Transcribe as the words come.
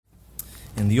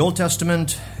in the Old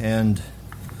Testament and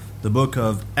the book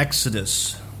of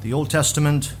Exodus. The Old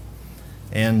Testament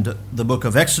and the book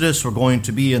of Exodus, we're going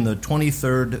to be in the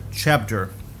 23rd chapter.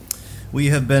 We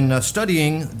have been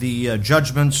studying the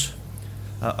judgments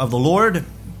of the Lord,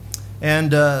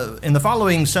 and in the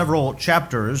following several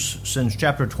chapters, since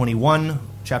chapter 21,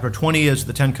 chapter 20 is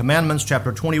the Ten Commandments,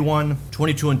 chapter 21,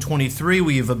 22, and 23,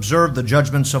 we've observed the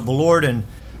judgments of the Lord, and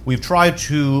we've tried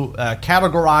to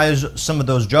categorize some of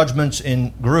those judgments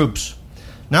in groups.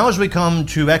 Now as we come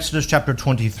to Exodus chapter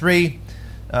 23,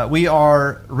 we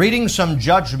are reading some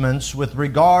judgments with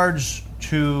regards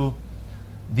to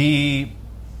the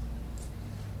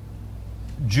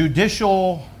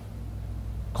judicial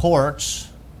courts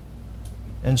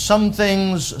and some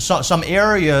things, some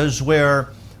areas where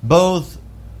both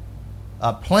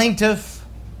plaintiff,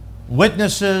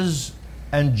 witnesses,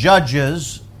 and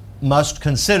judges must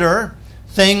consider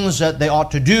things that they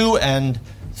ought to do and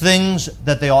things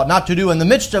that they ought not to do. In the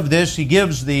midst of this, he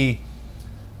gives the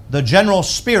general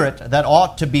spirit that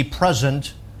ought to be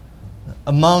present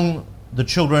among the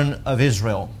children of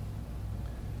Israel.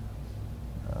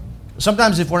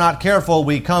 Sometimes if we're not careful,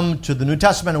 we come to the New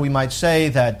Testament and we might say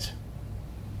that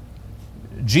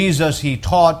Jesus, he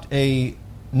taught a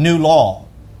new law.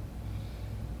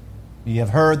 You have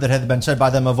heard that had been said by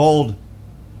them of old,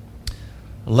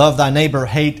 love thy neighbor,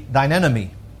 hate thine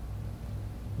enemy.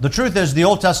 The truth is, the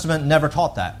Old Testament never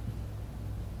taught that.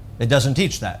 It doesn't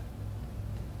teach that.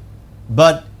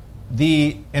 But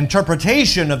the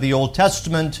interpretation of the Old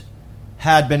Testament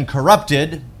had been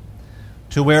corrupted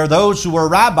to where those who were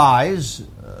rabbis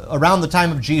around the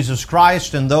time of Jesus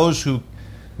Christ and those who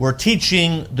were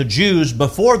teaching the Jews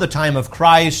before the time of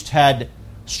Christ had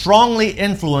strongly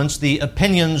influenced the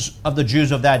opinions of the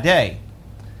Jews of that day.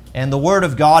 And the Word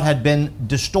of God had been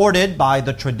distorted by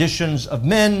the traditions of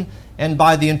men and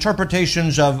by the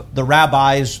interpretations of the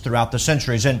rabbis throughout the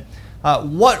centuries. And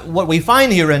what we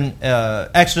find here in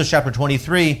Exodus chapter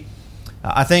 23,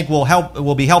 I think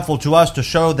will be helpful to us to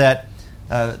show that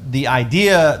the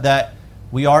idea that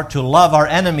we are to love our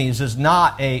enemies is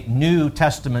not a New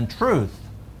Testament truth.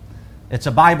 It's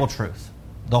a Bible truth,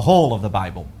 the whole of the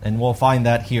Bible, and we'll find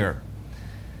that here.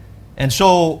 And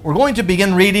so we're going to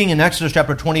begin reading in Exodus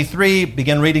chapter 23,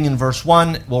 begin reading in verse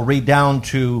 1. We'll read down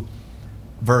to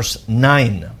verse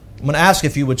 9. I'm going to ask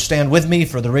if you would stand with me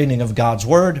for the reading of God's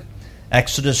Word.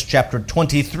 Exodus chapter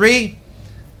 23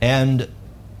 and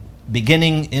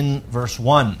beginning in verse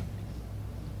 1,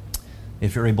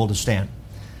 if you're able to stand.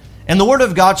 And the Word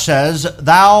of God says,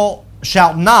 "Thou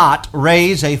shalt not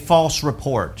raise a false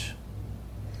report.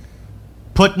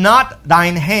 Put not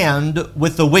thine hand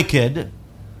with the wicked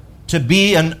to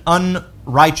be an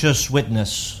unrighteous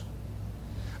witness.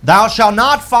 Thou shalt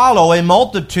not follow a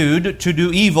multitude to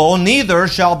do evil, neither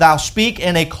shalt thou speak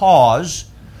in a cause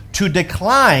to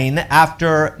decline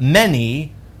after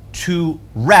many to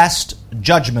wrest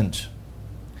judgment.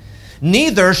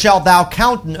 Neither shalt thou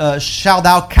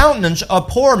countenance a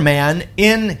poor man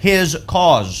in his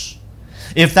cause.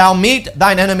 If thou meet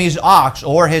thine enemy's ox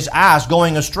or his ass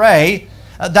going astray,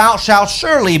 thou shalt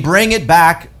surely bring it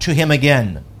back to him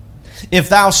again. If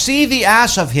thou see the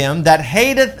ass of him that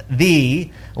hateth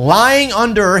thee lying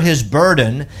under his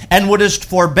burden, and wouldest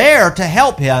forbear to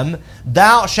help him,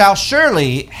 thou shalt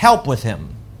surely help with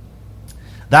him.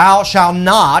 Thou shalt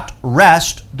not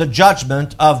wrest the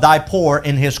judgment of thy poor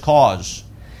in his cause.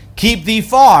 Keep thee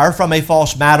far from a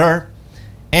false matter,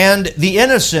 and the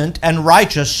innocent and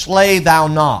righteous slay thou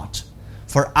not,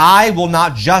 for I will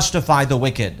not justify the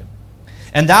wicked.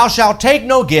 And thou shalt take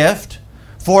no gift,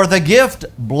 for the gift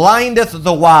blindeth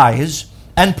the wise,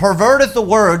 and perverteth the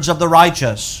words of the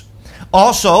righteous.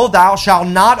 Also thou shalt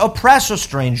not oppress a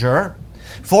stranger,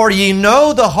 for ye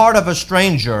know the heart of a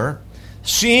stranger,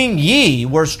 seeing ye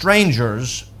were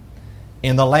strangers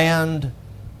in the land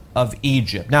of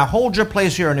Egypt." Now hold your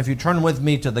place here, and if you turn with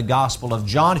me to the Gospel of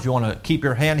John, if you want to keep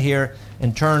your hand here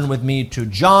and turn with me to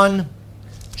John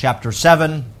chapter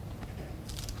 7.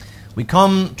 We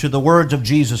come to the words of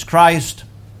Jesus Christ.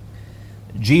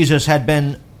 Jesus had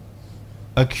been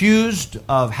accused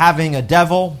of having a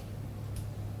devil.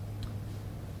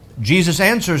 Jesus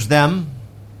answers them,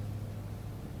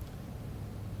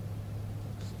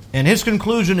 and his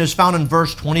conclusion is found in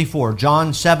verse 24,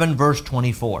 John 7, verse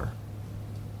 24.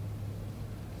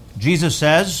 Jesus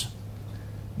says,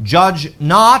 "Judge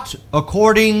not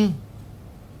according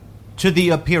to the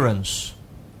appearance,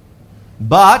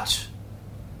 but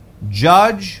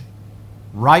judge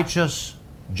righteous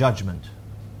judgment."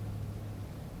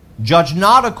 Judge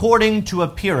not according to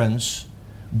appearance,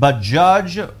 but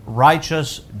judge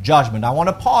righteous judgment. I want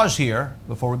to pause here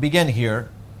before we begin here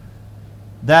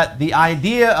that the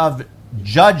idea of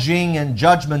judging and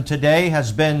judgment today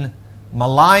has been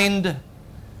maligned,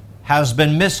 has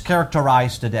been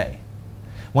mischaracterized today.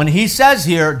 When he says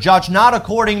here, judge not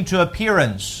according to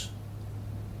appearance,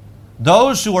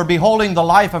 those who are beholding the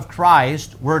life of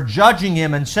Christ were judging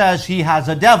him and says he has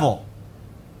a devil.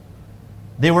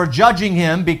 They were judging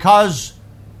him because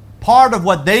part of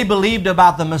what they believed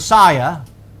about the Messiah,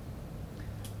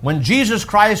 when Jesus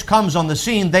Christ comes on the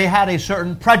scene, they had a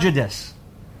certain prejudice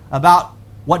about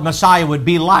what Messiah would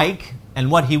be like and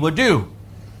what he would do.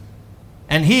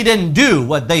 And he didn't do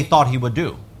what they thought he would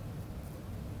do.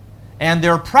 And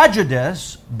their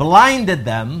prejudice blinded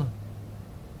them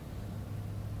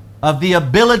of the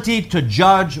ability to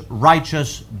judge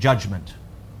righteous judgment.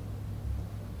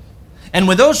 And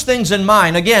with those things in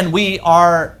mind, again, we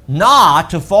are not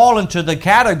to fall into the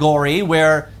category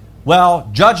where, well,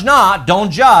 judge not,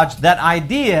 don't judge. That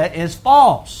idea is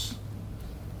false.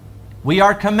 We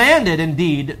are commanded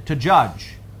indeed to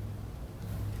judge.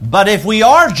 But if we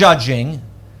are judging,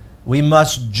 we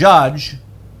must judge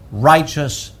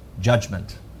righteous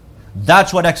judgment.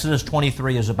 That's what Exodus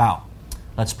 23 is about.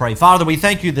 Let's pray. Father, we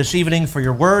thank you this evening for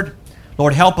your word.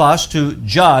 Lord, help us to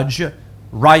judge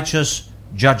righteous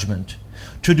judgment.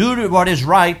 To do what is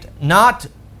right, not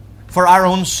for our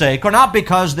own sake, or not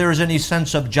because there is any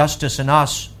sense of justice in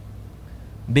us,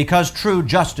 because true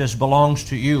justice belongs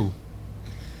to you.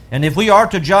 And if we are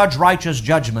to judge righteous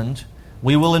judgment,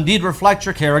 we will indeed reflect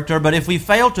your character, but if we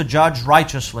fail to judge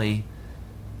righteously,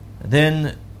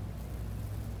 then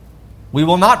we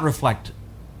will not reflect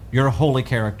your holy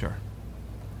character.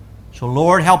 So,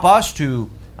 Lord, help us to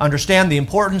understand the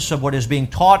importance of what is being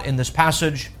taught in this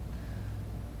passage,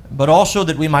 but also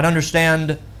that we might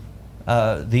understand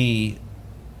the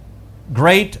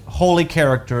great holy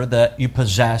character that you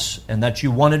possess and that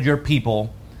you wanted your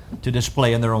people to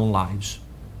display in their own lives.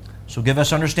 So give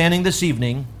us understanding this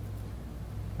evening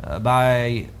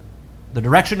by the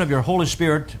direction of your Holy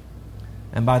Spirit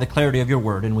and by the clarity of your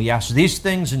word. And we ask these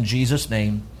things in Jesus'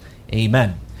 name.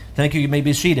 Amen. Thank you. You may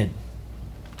be seated.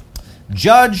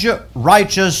 Judge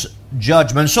righteous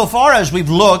judgment. So far as we've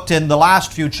looked in the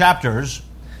last few chapters,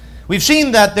 we've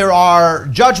seen that there are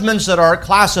judgments that are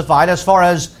classified as far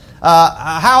as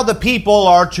how the people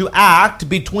are to act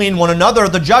between one another.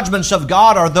 The judgments of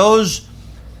God are those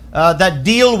that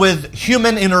deal with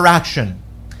human interaction.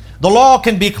 The law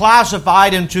can be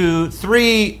classified into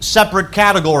three separate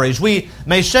categories. We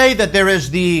may say that there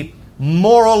is the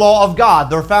moral law of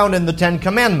God. They're found in the Ten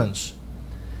Commandments.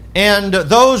 And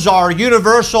those are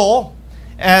universal,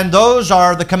 and those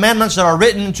are the commandments that are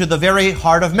written to the very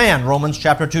heart of man. Romans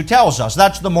chapter 2 tells us.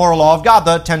 That's the moral law of God,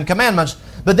 the Ten Commandments.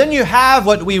 But then you have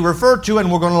what we refer to,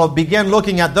 and we're going to begin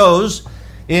looking at those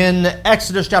in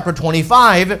Exodus chapter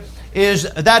 25, is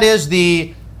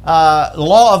the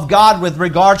law of God with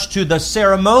regards to the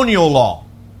ceremonial law.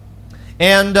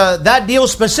 And that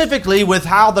deals specifically with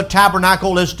how the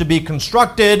tabernacle is to be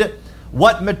constructed,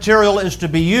 what material is to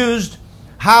be used,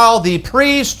 how the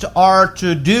priests are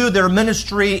to do their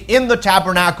ministry in the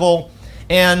tabernacle,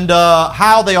 and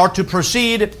how they are to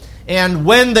proceed, and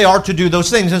when they are to do those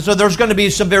things. And so there's going to be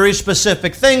some very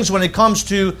specific things when it comes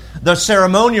to the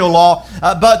ceremonial law.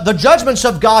 But the judgments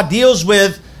of God deals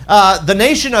with the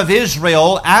nation of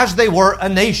Israel as they were a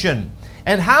nation,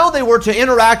 and how they were to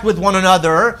interact with one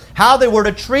another, how they were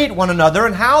to treat one another,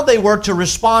 and how they were to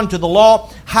respond to the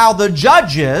law, how the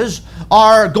judges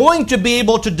are going to be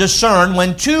able to discern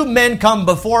when two men come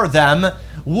before them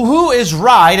who is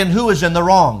right and who is in the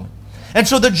wrong. And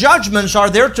so the judgments are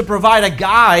there to provide a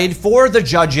guide for the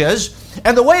judges.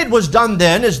 And the way it was done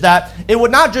then is that it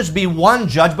would not just be one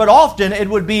judge, but often it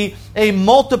would be a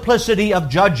multiplicity of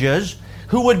judges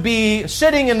who would be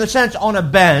sitting, in the sense, on a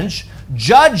bench,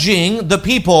 judging the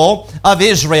people of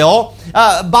Israel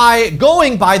by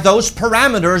going by those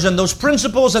parameters and those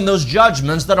principles and those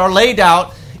judgments that are laid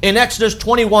out in Exodus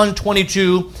 21,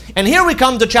 22. And here we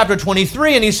come to chapter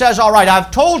 23, and he says, all right,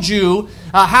 I've told you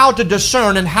how to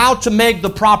discern and how to make the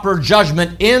proper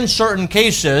judgment in certain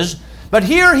cases. But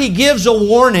here he gives a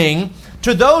warning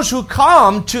to those who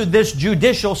come to this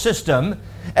judicial system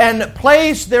and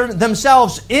place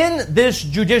themselves in this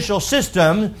judicial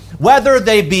system, whether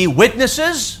they be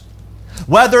witnesses,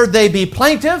 whether they be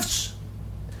plaintiffs,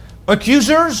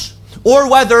 accusers,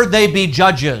 or whether they be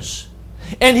judges.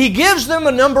 And he gives them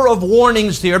a number of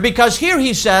warnings here, because here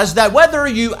he says that whether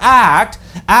you act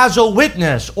as a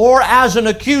witness or as an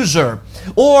accuser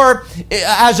or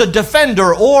as a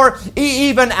defender or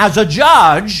even as a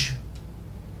judge,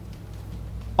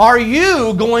 are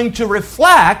you going to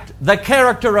reflect the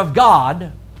character of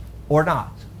God or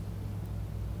not?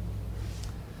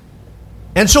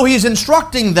 And so he's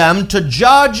instructing them to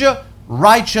judge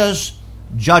righteous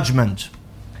judgment.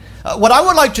 What I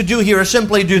would like to do here is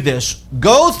simply do this.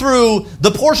 Go through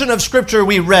the portion of Scripture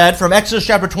we read from Exodus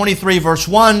chapter 23, verse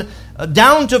 1,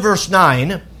 down to verse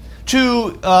 9,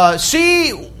 to see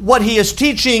what he is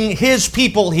teaching his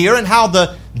people here and how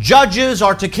the judges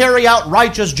are to carry out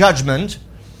righteous judgment.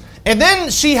 And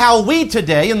then see how we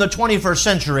today, in the 21st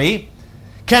century,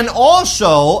 can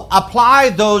also apply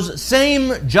those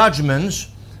same judgments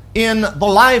in the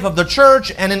life of the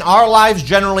church and in our lives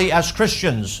generally as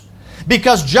Christians.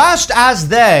 Because just as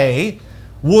they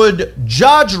would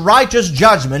judge righteous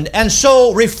judgment and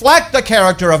so reflect the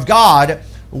character of God,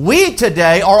 we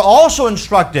today are also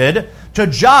instructed to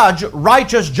judge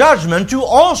righteous judgment to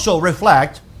also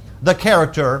reflect the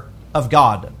character of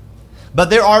God. But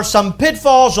there are some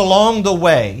pitfalls along the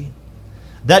way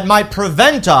that might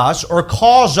prevent us or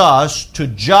cause us to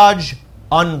judge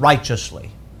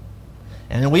unrighteously.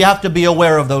 And we have to be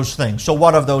aware of those things. So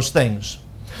what of those things?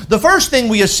 The first thing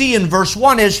we see in verse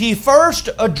 1 is he first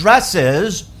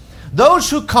addresses those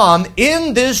who come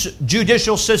in this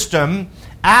judicial system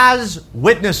as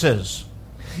witnesses.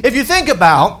 If you think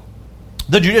about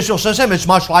the judicial system, it's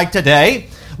much like today,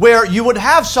 where you would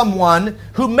have someone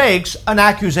who makes an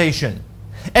accusation.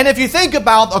 And if you think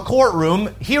about a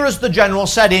courtroom, here is the general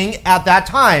setting at that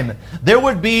time. There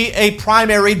would be a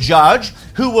primary judge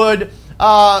who would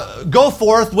go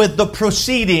forth with the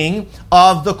proceeding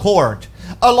of the court.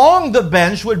 Along the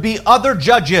bench would be other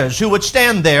judges who would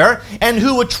stand there and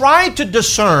who would try to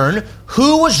discern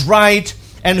who was right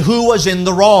and who was in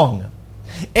the wrong.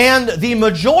 And the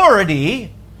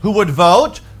majority who would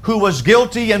vote, who was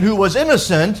guilty and who was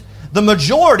innocent, the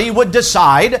majority would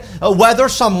decide whether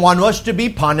someone was to be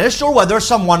punished or whether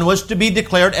someone was to be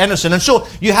declared innocent. And so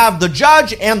you have the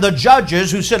judge and the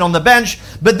judges who sit on the bench,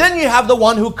 but then you have the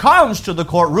one who comes to the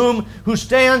courtroom who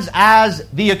stands as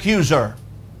the accuser.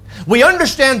 We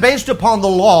understand, based upon the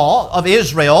law of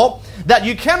Israel, that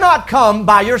you cannot come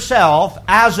by yourself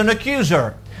as an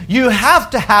accuser. You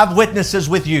have to have witnesses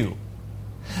with you.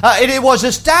 It was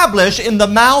established in the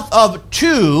mouth of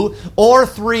 2 or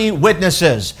 3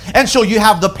 witnesses. And so you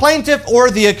have the plaintiff or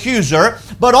the accuser,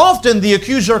 but often the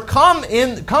accuser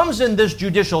comes in this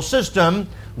judicial system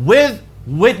with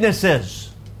witnesses.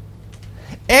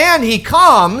 And he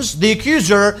comes, the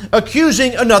accuser,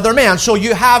 accusing another man. So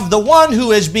you have the one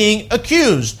who is being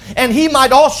accused, and he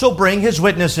might also bring his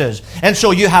witnesses. And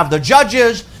so you have the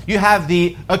judges, you have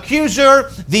the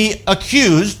accuser, the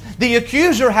accused. The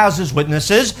accuser has his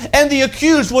witnesses, and the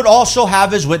accused would also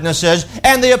have his witnesses,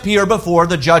 and they appear before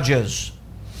the judges.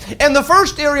 And the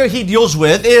first area he deals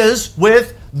with is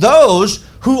with those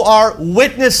who are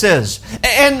witnesses.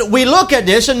 And we look at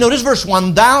this, and notice verse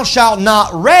 1, "Thou shalt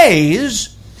not raise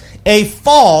a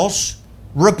false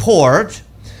report.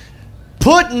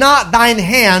 Put not thine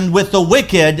hand with the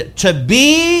wicked to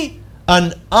be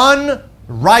an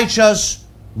unrighteous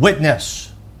witness."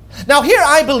 Now here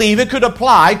I believe it could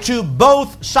apply to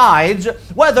both sides,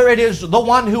 whether it is the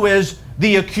one who is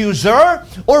the accuser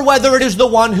or whether it is the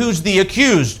one who's the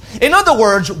accused. In other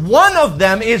words, one of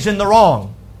them is in the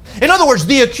wrong. In other words,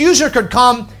 the accuser could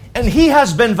come and he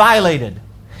has been violated.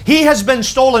 He has been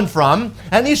stolen from,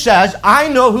 and he says, I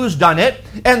know who's done it,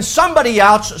 and somebody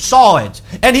else saw it.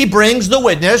 And he brings the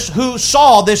witness who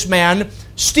saw this man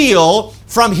steal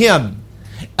from him.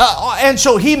 And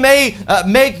so he may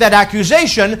make that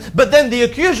accusation, but then the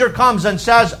accuser comes and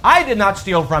says, I did not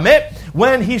steal from it.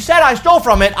 When he said I stole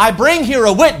from it, I bring here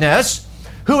a witness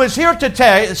who is here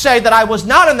to say that I was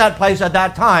not in that place at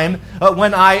that time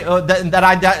when I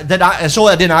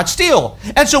did not steal.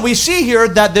 And so we see here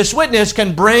that this witness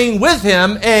can bring with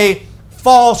him a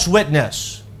false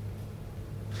witness.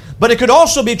 But it could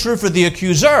also be true for the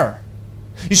accuser.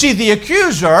 You see, the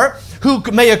accuser who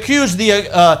may accuse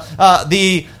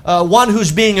the one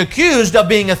who's being accused of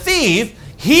being a thief,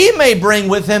 he may bring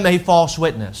with him a false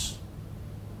witness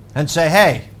and say,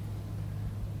 hey,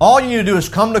 all you need to do is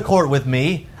come to court with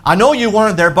me. I know you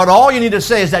weren't there, but all you need to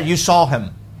say is that you saw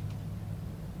him.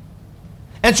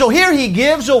 And so here he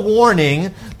gives a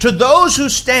warning to those who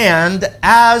stand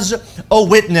as a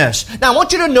witness. Now I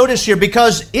want you to notice here,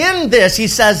 because in this he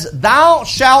says, thou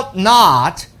shalt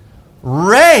not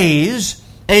raise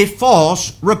a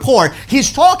false report.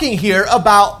 He's talking here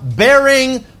about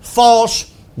bearing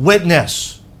false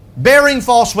witness. Bearing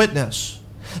false witness.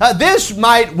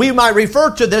 We might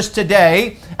refer to this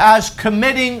today as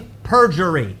committing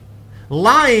perjury.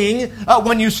 Lying,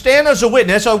 when you stand as a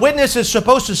witness is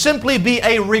supposed to simply be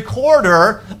a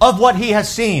recorder of what he has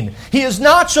seen. He is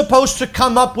not supposed to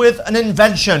come up with an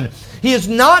invention. He is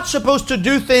not supposed to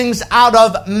do things out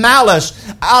of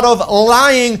malice, out of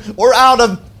lying, or out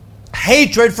of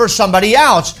hatred for somebody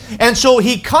else. And so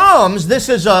he comes, this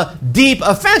is a deep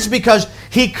offense because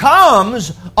he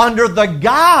comes under the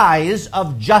guise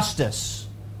of justice.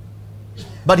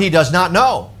 But he does not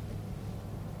know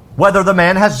whether the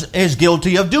man is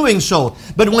guilty of doing so.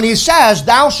 But when he says,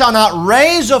 thou shalt not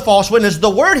raise a false witness, the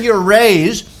word here,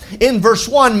 raise, in verse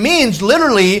 1 means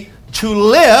literally to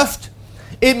lift.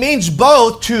 It means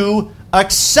both to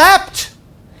accept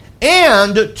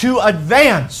and to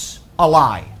advance a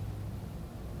lie.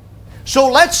 So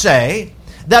let's say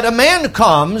that a man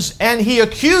comes and he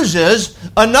accuses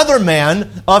another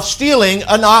man of stealing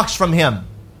an ox from him,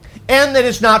 and that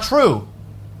it's not true.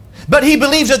 But he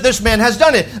believes that this man has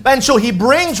done it. And so he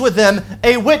brings with him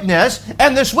a witness,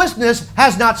 and this witness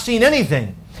has not seen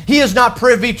anything. He is not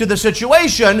privy to the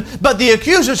situation, but the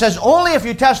accuser says, only if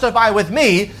you testify with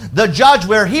me, the judge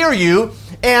will hear you.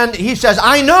 And he says,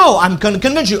 I know, I'm going to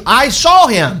convince you, I saw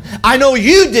him. I know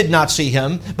you did not see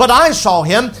him, but I saw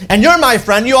him, and you're my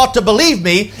friend, you ought to believe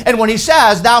me. And when he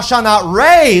says, thou shalt not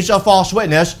raise a false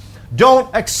witness,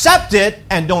 don't accept it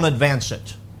and don't advance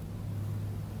it.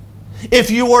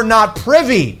 If you were not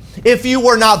privy, if you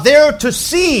were not there to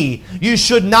see, you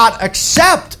should not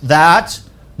accept that,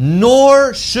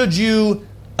 nor should you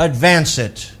advance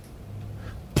it.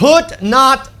 Put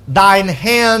not thine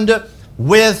hand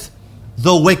with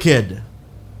the wicked.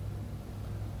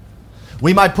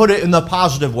 We might put it in the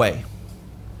positive way.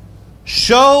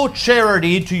 Show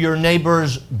charity to your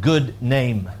neighbor's good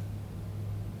name.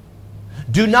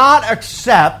 Do not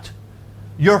accept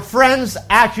your friend's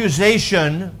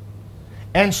accusation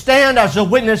and stand as a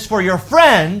witness for your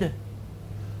friend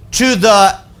to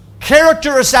the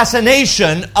character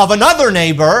assassination of another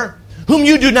neighbor whom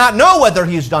you do not know whether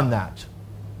he's done that.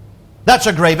 That's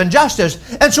a grave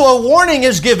injustice. And so a warning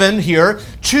is given here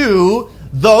to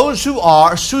those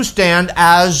who stand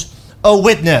as a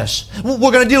witness.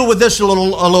 We're going to deal with this a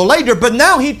little later, but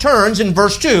now he turns in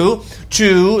verse 2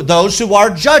 to those who are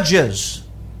judges.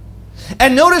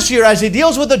 And notice here, as he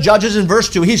deals with the judges in verse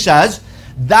 2, he says,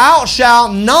 thou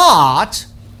shalt not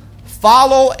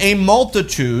follow a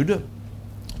multitude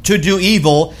to do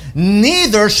evil,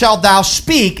 neither shalt thou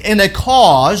speak in a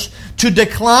cause to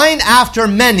decline after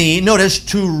many, notice,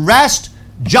 to wrest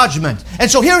judgment.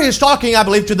 And so here he is talking, I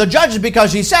believe, to the judges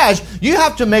because he says, you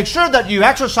have to make sure that you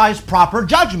exercise proper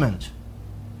judgment.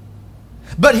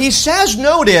 But he says,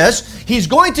 notice, he's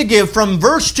going to give from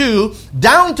verse 2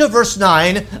 down to verse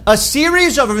 9 a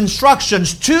series of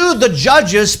instructions to the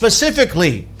judges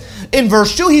specifically. In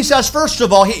verse 2, he says, first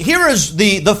of all, here is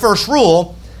the first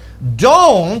rule,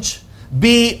 don't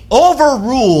be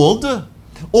overruled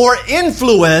or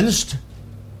influenced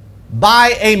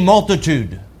by a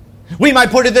multitude. We might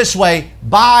put it this way,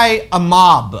 by a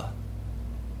mob.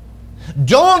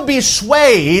 Don't be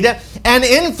swayed and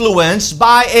influenced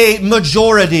by a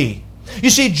majority.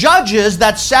 You see, judges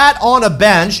that sat on a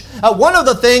bench, one of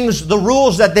the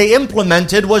rules that they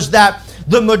implemented was that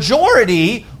the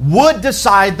majority would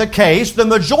decide the case. The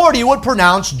majority would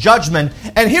pronounce judgment.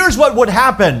 And here's what would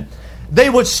happen. They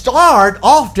would start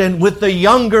often with the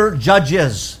younger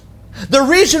judges. The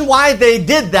reason why they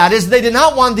did that is they did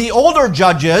not want the older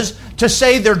judges to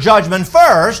say their judgment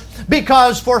first,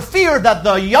 because for fear that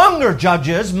the younger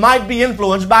judges might be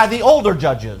influenced by the older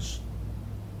judges.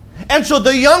 And so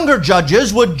the younger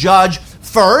judges would judge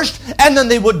first, and then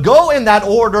they would go in that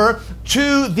order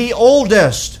to the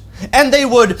oldest. And they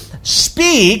would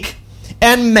speak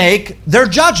and make their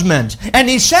judgment. And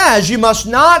he says you must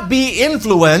not be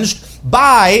influenced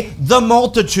by the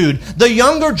multitude. The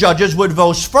younger judges would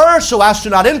vote first so as to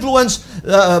not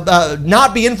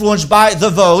be influenced by the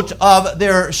vote of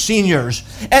their seniors.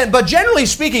 But generally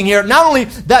speaking here, not only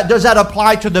does that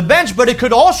apply to the bench, but it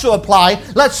could also apply,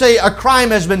 let's say a crime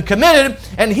has been committed,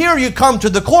 and here you come to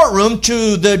the courtroom,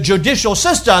 to the judicial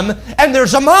system, and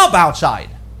there's a mob outside.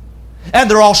 And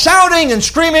they're all shouting and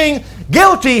screaming,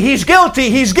 guilty, he's guilty,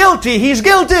 he's guilty, he's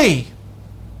guilty.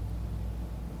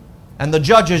 And the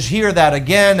judges hear that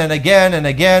again and again and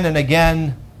again and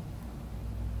again.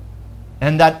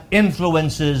 And that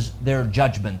influences their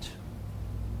judgment.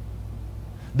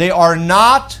 They are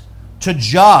not to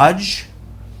judge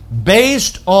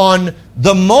based on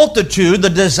the multitude, the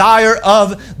desire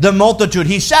of the multitude.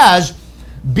 He says,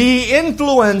 be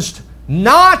influenced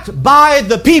not by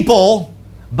the people,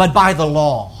 but by the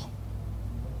law.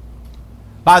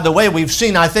 By the way, we've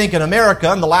seen, I think, in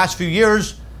America in the last few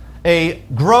years, a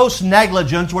gross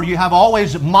negligence where you have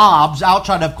always mobs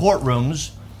outside of courtrooms.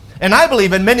 And I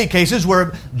believe in many cases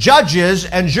where judges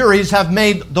and juries have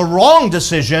made the wrong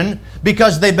decision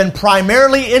because they've been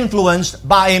primarily influenced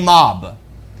by a mob.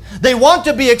 They want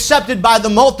to be accepted by the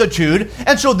multitude,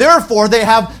 and so therefore they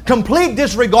have complete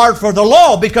disregard for the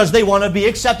law because they want to be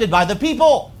accepted by the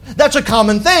people. That's a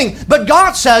common thing. But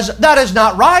God says that is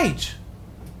not right.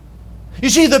 You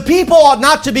see, the people ought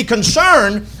not to be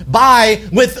concerned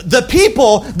with the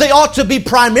people. They ought to be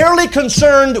primarily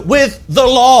concerned with the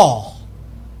law,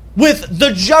 with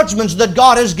the judgments that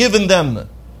God has given them.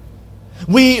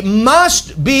 We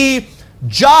must be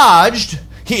judged.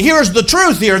 Here's the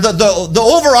truth here, the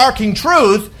overarching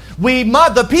truth.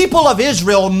 The people of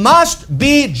Israel must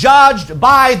be judged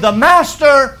by the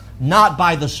master, not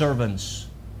by the servants.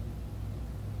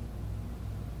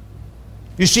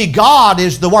 You see, God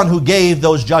is the one who gave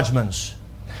those judgments.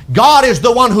 God is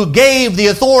the one who gave the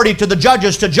authority to the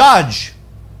judges to judge.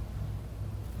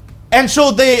 And so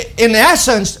in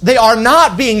essence, they are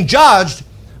not being judged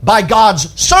by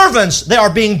God's servants. They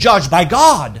are being judged by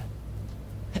God.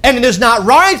 And it is not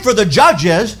right for the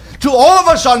judges to all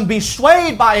of a sudden be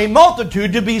swayed by a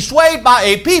multitude, to be swayed by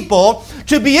a people,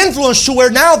 to be influenced to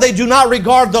where now they do not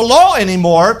regard the law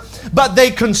anymore, but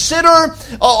they consider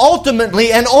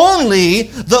ultimately and only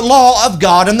the law of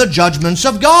God and the judgments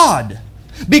of God.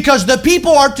 Because the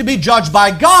people are to be judged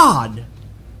by God,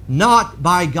 not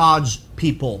by God's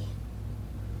people.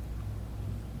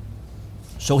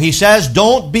 So he says,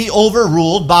 don't be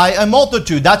overruled by a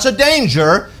multitude. That's a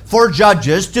danger for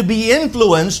judges, to be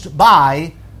influenced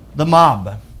by the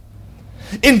mob.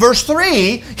 In verse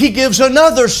 3, he gives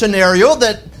another scenario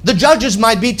that the judges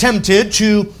might be tempted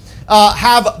to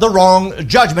have the wrong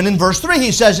judgment. In verse 3,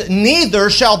 he says, neither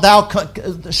shall thou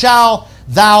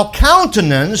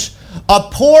countenance a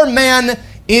poor man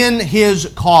in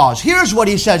his cause. Here's what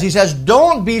he says. He says,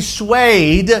 don't be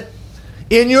swayed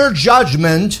in your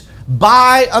judgment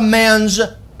by a man's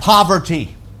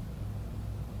poverty.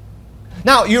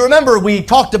 Now, you remember we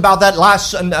talked about that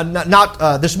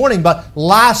not this morning, but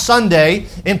last Sunday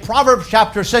in Proverbs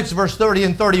chapter 6, verse 30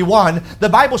 and 31, the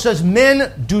Bible says,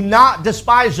 men do not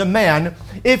despise a man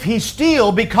if he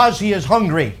steal because he is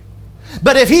hungry.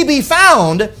 But if he be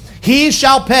found, he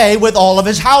shall pay with all of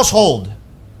his household.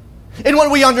 And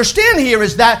what we understand here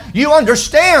is that you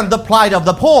understand the plight of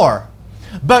the poor,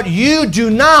 but you do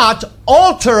not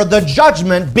alter the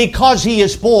judgment because he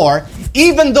is poor.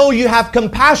 Even though you have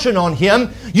compassion on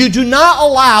him, you do not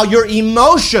allow your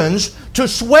emotions to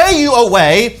sway you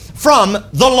away from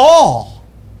the law.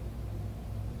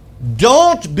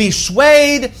 Don't be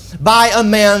swayed by a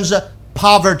man's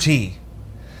poverty.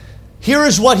 Here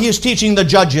is what he is teaching the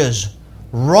judges.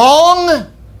 Wrong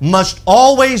must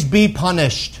always be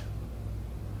punished.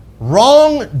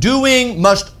 Wrongdoing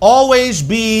must always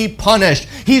be punished.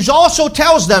 He also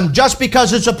tells them, just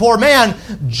because it's a poor man,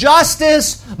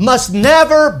 justice must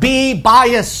never be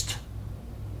biased.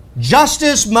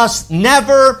 Justice must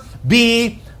never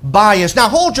be biased. Now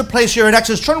hold your place here in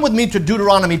Exodus. Turn with me to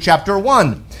Deuteronomy chapter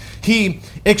 1. He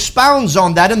expounds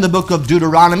on that in the book of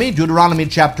Deuteronomy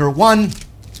chapter 1.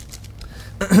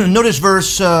 Notice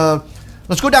let's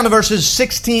go down to verses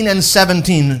 16 and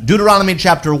 17. Deuteronomy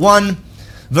chapter 1.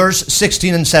 Verse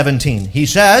 16 and 17. He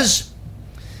says,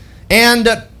 and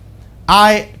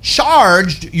I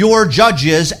charged your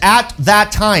judges at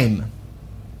that time,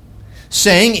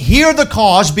 saying, hear the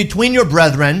cause between your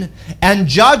brethren, and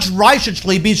judge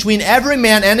righteously between every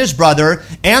man and his brother,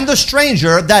 and the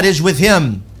stranger that is with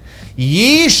him.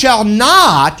 Ye shall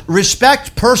not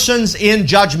respect persons in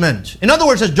judgment. In other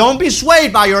words, it says, don't be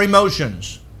swayed by your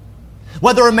emotions,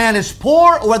 whether a man is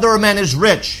poor or whether a man is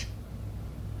rich.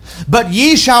 But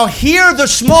ye shall hear the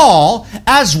small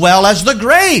as well as the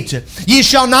great. Ye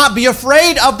shall not be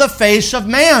afraid of the face of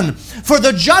man, for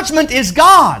the judgment is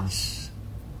God's.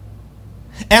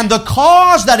 And the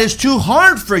cause that is too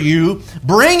hard for you,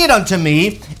 bring it unto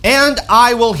me, and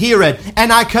I will hear it.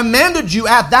 And I commanded you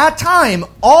at that time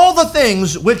all the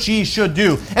things which ye should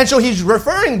do. And so he's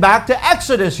referring back to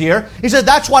Exodus here. He said,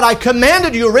 that's what I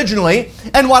commanded you originally.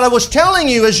 And what I was telling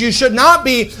you is you should not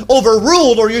be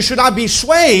overruled, or you should not be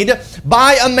swayed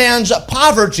by a man's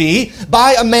poverty,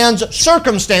 by a man's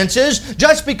circumstances.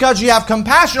 Just because you have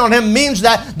compassion on him means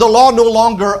that the law no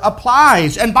longer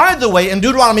applies. And by the way, in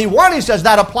Deuteronomy 1, he says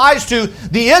that applies to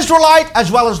the Israelite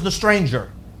as well as the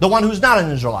stranger, the one who's not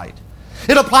an Israelite.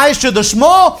 It applies to the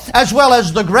small as well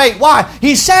as the great. Why?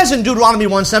 He says in Deuteronomy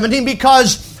 1:17,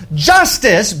 because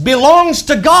justice belongs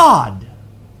to God.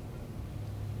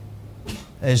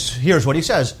 Here's what he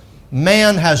says.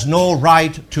 Man has no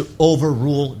right to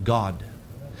overrule God.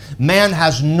 Man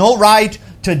has no right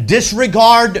to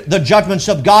disregard the judgments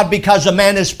of God because a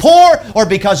man is poor or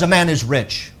because a man is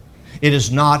rich. It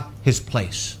is not his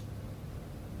place.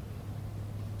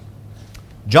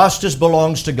 Justice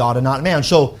belongs to God and not man.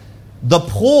 So the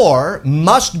poor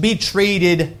must be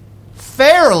treated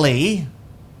fairly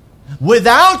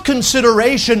without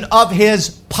consideration of his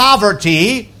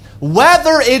poverty,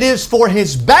 whether it is for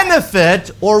his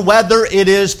benefit or whether it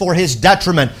is for his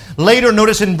detriment. Later,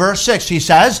 notice in verse 6, he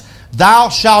says, "Thou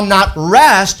shalt not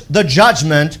wrest the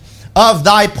judgment of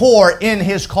thy poor in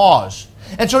his cause."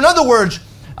 And so in other words,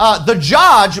 the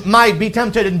judge might be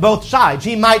tempted in both sides.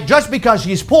 He might, just because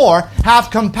he's poor,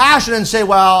 have compassion and say,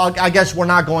 well, I guess we're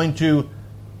not going to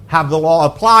have the law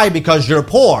apply because you're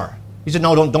poor. He said,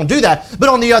 no, don't do that. But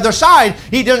on the other side,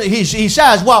 he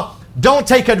says, well, don't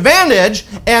take advantage,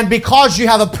 and because you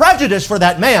have a prejudice for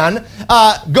that man,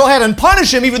 go ahead and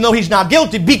punish him even though he's not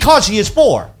guilty because he is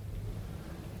poor.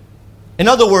 In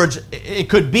other words, it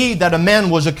could be that a man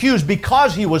was accused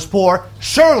because he was poor.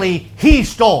 Surely he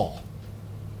stole.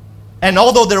 And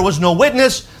although there was no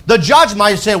witness, the judge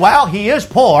might say, well, he is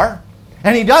poor,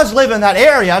 and he does live in that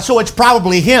area, so it's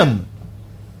probably him.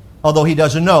 Although he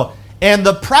doesn't know. And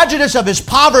the prejudice of his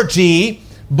poverty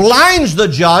blinds the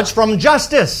judge from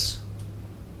justice.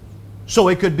 So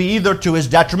it could be either to his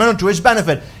detriment or to his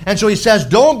benefit. And so he says,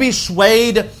 don't be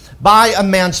swayed by a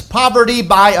man's poverty,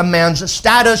 by a man's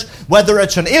status, whether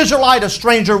it's an Israelite, a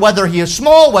stranger, whether he is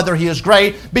small, whether he is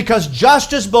great, because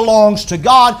justice belongs to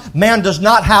God. Man does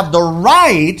not have the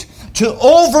right to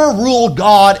overrule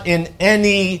God in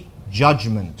any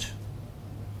judgment.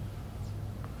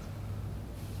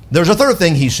 There's a third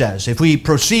thing he says. If we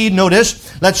proceed,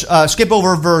 notice, let's skip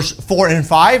over verse 4 and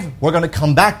 5. We're going to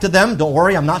come back to them. Don't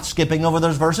worry, I'm not skipping over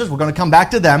those verses. We're going to come back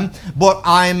to them. But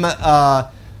I'm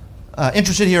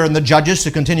interested here in the judges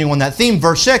to continue on that theme.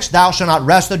 Verse 6, thou shalt not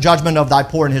wrest the judgment of thy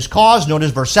poor in his cause.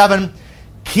 Notice verse 7,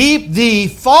 keep thee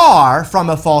far from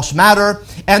a false matter,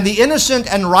 and the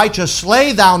innocent and righteous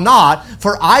slay thou not,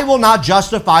 for I will not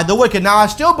justify the wicked. Now I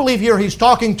still believe here he's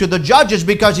talking to the judges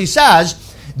because he says,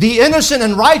 the innocent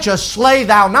and righteous slay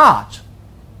thou not.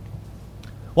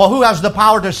 Well, who has the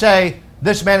power to say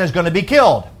this man is going to be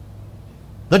killed?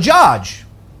 The judge.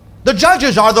 The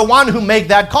judges are the one who make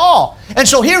that call. And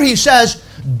so here he says,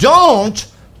 don't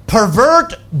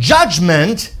pervert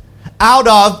judgment out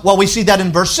of, well, we see that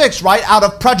in verse 6, right? Out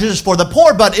of prejudice for the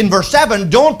poor. But in verse 7,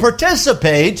 don't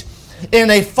participate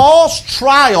in a false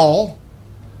trial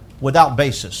without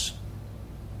basis.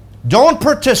 Don't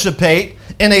participate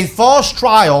in a false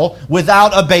trial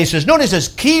without a basis. Notice this,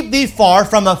 keep thee far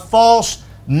from a false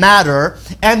matter,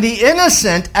 and the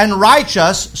innocent and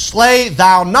righteous slay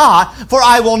thou not, for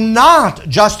I will not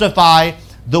justify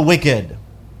the wicked.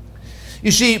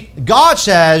 You see, God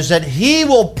says that He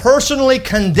will personally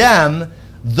condemn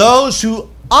those who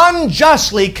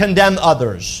unjustly condemn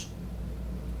others.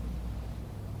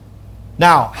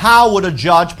 Now, how would a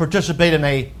judge participate in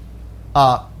a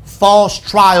false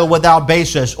trial without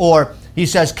basis? Or he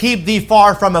says, keep thee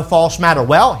far from a false matter.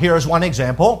 Well, here's one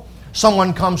example.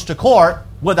 Someone comes to court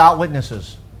without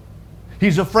witnesses.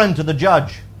 He's a friend to the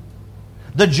judge.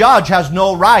 The judge has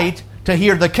no right to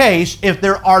hear the case if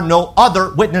there are no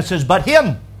other witnesses but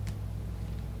him.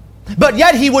 But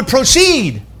yet he would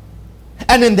proceed.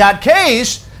 And in that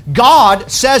case, God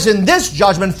says in this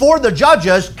judgment for the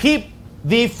judges, keep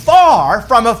thee far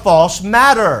from a false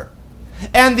matter.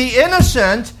 And the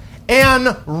innocent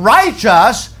and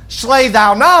righteous slay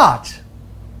thou not.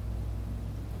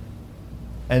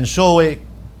 And so it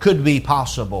could be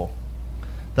possible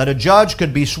that a judge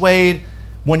could be swayed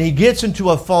when he gets into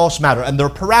a false matter. And there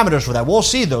are parameters for that. We'll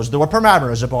see those. There were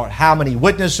parameters about how many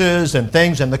witnesses and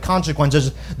things and the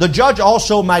consequences. The judge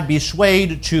also might be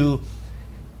swayed to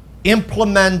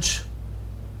implement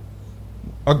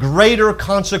a greater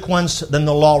consequence than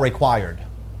the law required.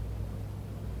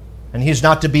 And he's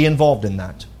not to be involved in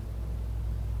that.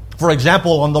 For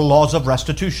example, on the laws of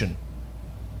restitution.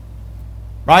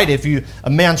 Right? If a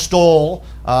man stole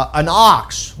an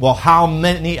ox, well, how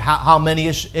many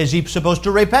is he supposed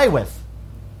to repay with?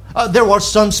 There were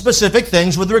some specific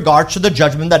things with regards to the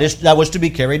judgment that was to be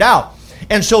carried out.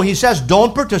 And so he says,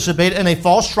 don't participate in a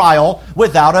false trial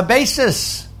without a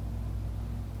basis.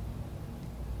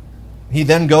 He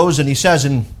then goes and he says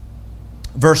in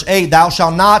verse 8, thou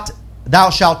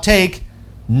shalt take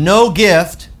no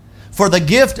gift, for the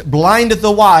gift blindeth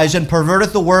the wise and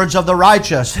perverteth the words of the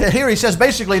righteous. Here he says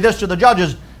basically this to the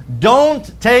judges,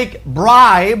 don't take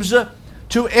bribes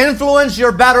to influence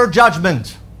your better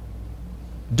judgment.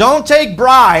 Don't take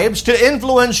bribes to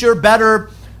influence your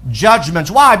better judgments.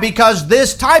 Why? Because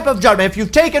this type of judgment, if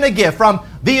you've taken a gift from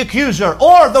the accuser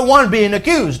or the one being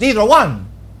accused, either one,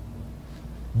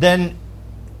 then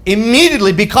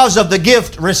immediately, because of the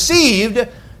gift received,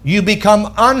 you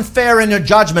become unfair in your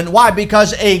judgment. Why?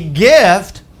 Because a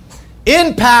gift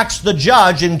impacts the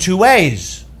judge in two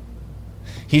ways.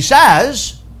 He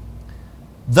says,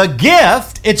 the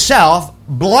gift itself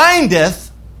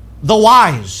blindeth the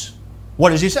wise.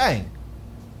 What is he saying?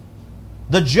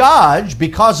 The judge,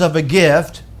 because of a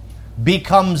gift,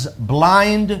 becomes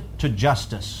blind to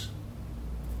justice.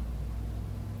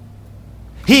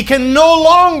 He can no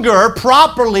longer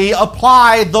properly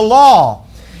apply the law.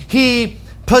 He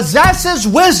possesses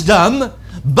wisdom,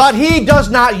 but he does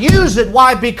not use it.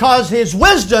 Why? Because his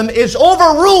wisdom is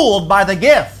overruled by the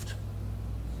gift,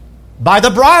 by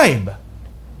the bribe.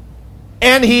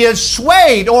 And he is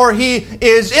swayed, or he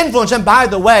is influenced. And by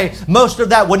the way, most of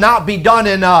that would not be done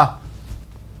in a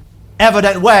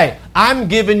evident way. I'm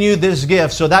giving you this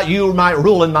gift so that you might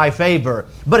rule in my favor.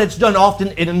 But it's done often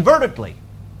inadvertently.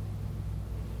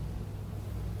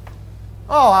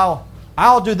 Oh,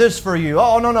 I'll do this for you.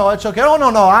 Oh, no, it's okay. Oh, no,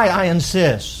 I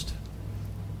insist.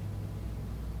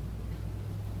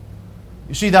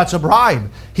 You see, that's a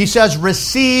bribe. He says,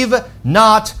 receive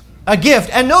not a gift.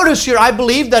 And notice here, I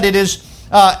believe that it is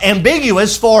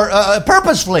ambiguous for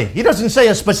purposefully. He doesn't say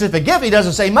a specific gift. He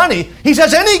doesn't say money. He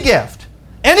says any gift,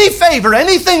 any favor,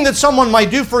 anything that someone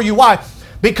might do for you. Why?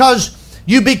 Because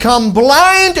you become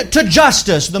blind to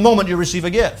justice the moment you receive a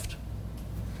gift.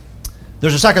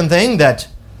 There's a second thing that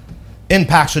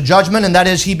impacts the judgment, and that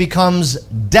is he becomes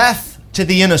deaf to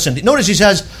the innocent. Notice he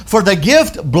says, for the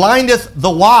gift blindeth the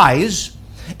wise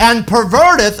and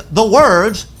perverteth the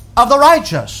words of the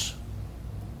righteous.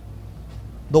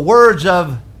 The words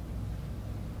of,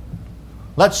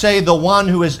 let's say, the one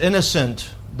who is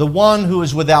innocent, the one who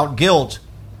is without guilt,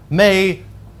 may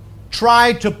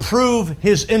try to prove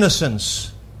his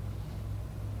innocence.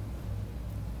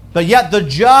 But yet the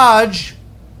judge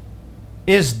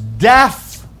is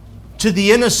deaf to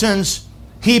the innocence.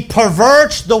 He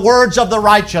perverts the words of the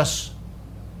righteous.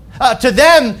 To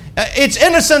them, it's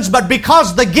innocence, but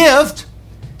because the gift,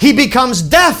 he becomes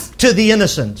deaf to the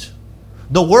innocent.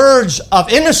 The words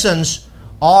of innocence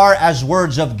are as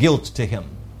words of guilt to him.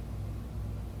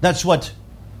 That's what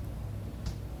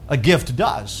a gift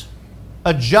does.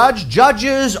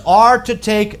 Judges are to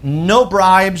take no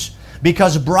bribes,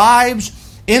 because bribes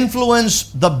influence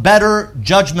the better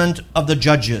judgment of the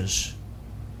judges.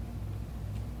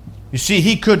 You see,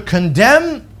 he could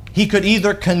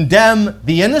either condemn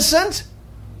the innocent,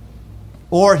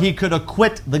 or he could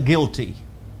acquit the guilty.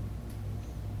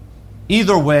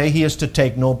 Either way, he is to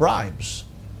take no bribes.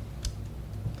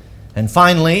 And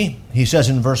finally, he says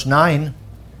in verse 9,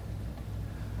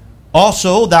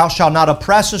 also thou shalt not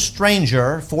oppress a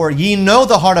stranger, for ye know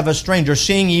the heart of a stranger,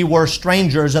 seeing ye were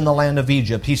strangers in the land of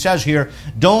Egypt. He says here,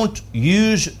 don't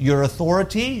use your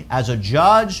authority as a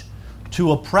judge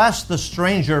to oppress the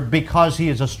stranger because he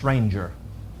is a stranger.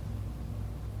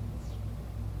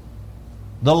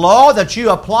 The law that you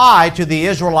apply to the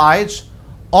Israelites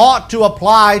ought to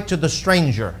apply to the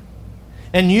stranger.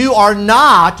 And you are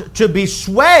not to be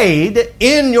swayed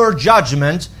in your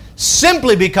judgment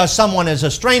simply because someone is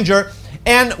a stranger.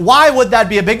 And why would that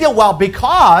be a big deal? Well,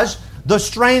 because the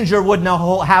stranger would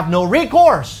have no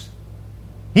recourse.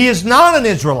 He is not an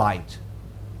Israelite.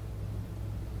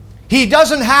 He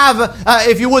doesn't have,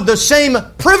 if you would, the same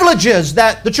privileges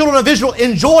that the children of Israel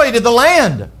enjoyed in the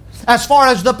land, as far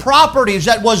as the properties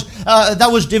that was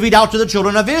divvied out to the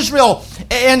children of Israel.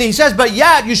 And he says, but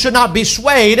yet you should not be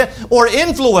swayed or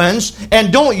influenced,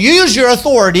 and don't use your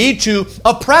authority to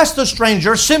oppress the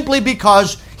stranger simply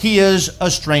because he is a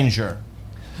stranger.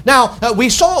 Now,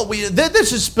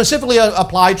 this is specifically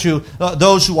applied to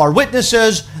those who are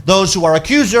witnesses, those who are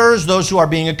accusers, those who are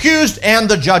being accused, and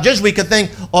the judges. We could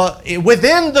think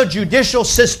within the judicial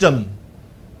system,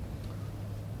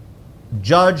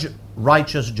 judge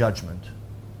righteous judgment.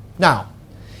 Now,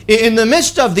 in the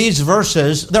midst of these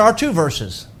verses, there are two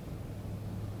verses.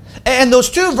 And those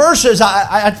two verses,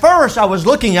 at first I was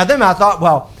looking at them, I thought,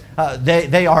 well,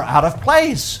 they are out of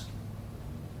place.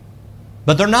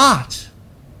 But they're not.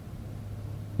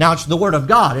 Now, it's the Word of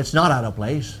God. It's not out of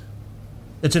place.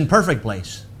 It's in perfect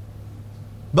place.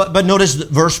 But notice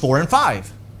verse 4 and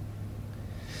 5.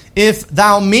 If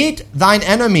thou meet thine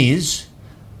enemies,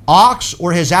 ox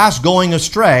or his ass going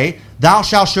astray, thou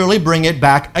shalt surely bring it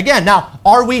back again. Now,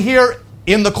 are we here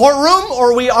in the courtroom,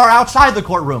 or we are outside the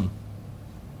courtroom?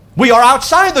 We are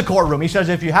outside the courtroom. He says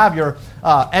if you have your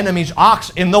enemy's ox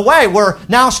in the way, we're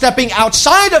now stepping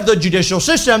outside of the judicial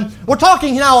system. We're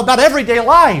talking now about everyday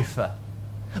life.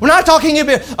 We're not talking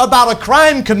about a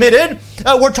crime committed.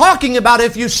 We're talking about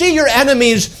if you see your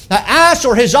enemy's ass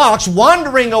or his ox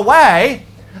wandering away,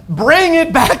 bring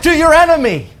it back to your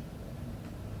enemy.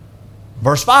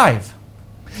 Verse 5.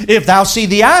 If thou see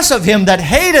the ass of him that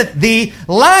hateth thee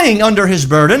lying under his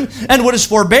burden, and wouldest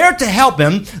forbear to help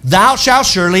him, thou shalt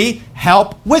surely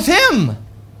help with him.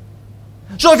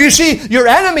 So if you see your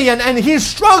enemy and he's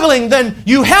struggling, then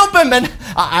you help him. And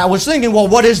I was thinking, well,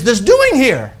 what is this doing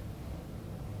here?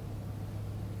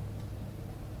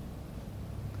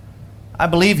 I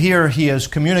believe here he is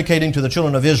communicating to the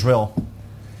children of Israel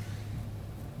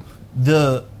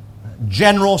the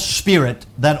general spirit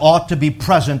that ought to be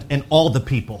present in all the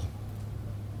people.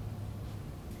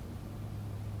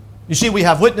 You see, we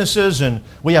have witnesses and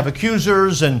we have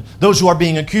accusers and those who are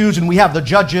being accused, and we have the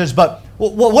judges, but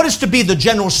what is to be the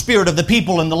general spirit of the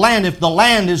people in the land if the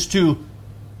land is to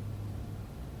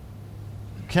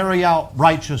carry out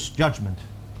righteous judgment?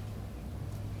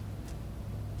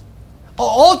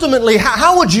 Ultimately,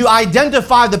 how would you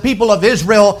identify the people of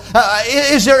Israel?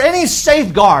 Is there any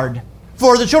safeguard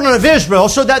for the children of Israel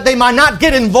so that they might not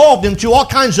get involved into all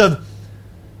kinds of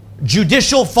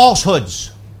judicial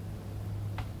falsehoods?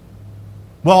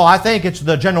 Well, I think it's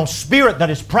the general spirit that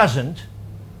is present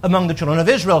among the children of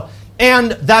Israel.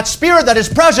 And that spirit that is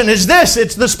present is this.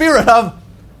 It's the spirit of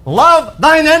love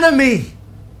thine enemy.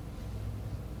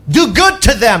 Do good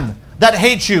to them that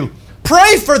hate you.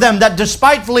 Pray for them that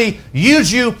despitefully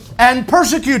use you and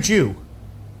persecute you.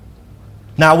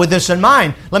 Now, with this in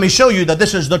mind, let me show you that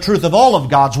this is the truth of all of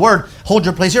God's Word. Hold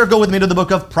your place here. Go with me to the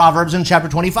book of Proverbs in chapter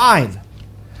 25.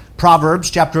 Proverbs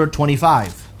chapter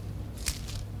 25.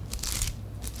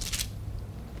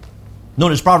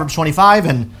 Notice Proverbs 25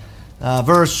 and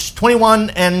verse 21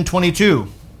 and 22.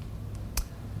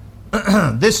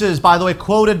 This is, by the way,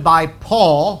 quoted by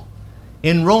Paul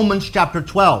in Romans chapter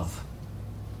 12.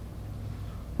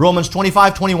 Romans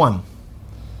 25:21.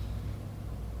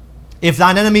 If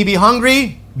thine enemy be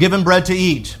hungry, give him bread to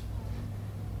eat.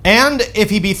 And if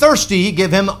he be thirsty,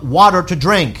 give him water to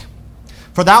drink.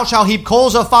 For thou shalt heap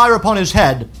coals of fire upon his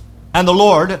head, and the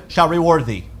Lord shall reward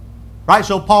thee. Right?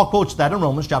 So Paul quotes that in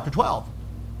Romans chapter 12.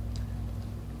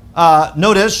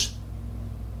 Notice,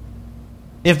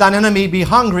 if thine enemy be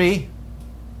hungry,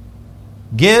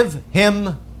 give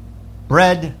him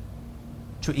bread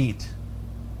to eat.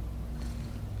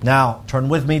 Now, turn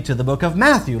with me to the book of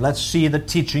Matthew. Let's see the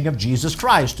teaching of Jesus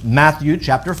Christ. Matthew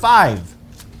chapter 5.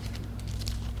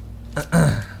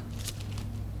 Turn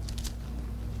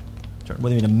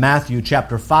with me to Matthew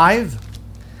chapter 5.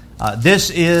 This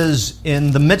is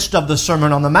in the midst of the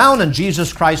Sermon on the Mount, and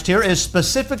Jesus Christ here is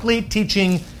specifically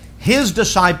teaching his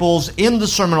disciples in the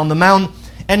Sermon on the Mount.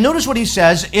 And notice what he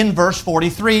says in verse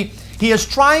 43. He is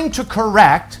trying to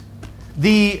correct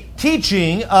the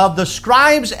teaching of the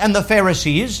scribes and the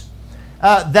Pharisees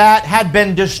that had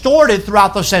been distorted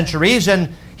throughout the centuries, and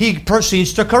he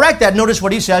proceeds to correct that. Notice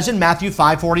what he says in Matthew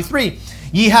 5:43.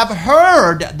 Ye have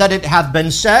heard that it hath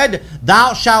been said,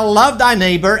 thou shalt love thy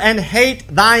neighbor and hate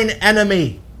thine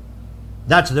enemy.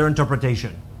 That's their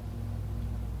interpretation.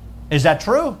 Is that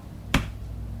true?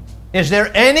 Is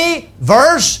there any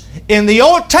verse in the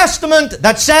Old Testament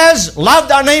that says, love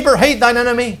thy neighbor, hate thine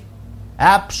enemy?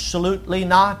 Absolutely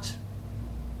not.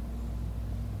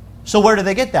 So where do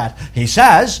they get that? He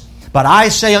says, but I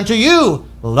say unto you,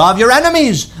 love your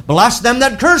enemies, bless them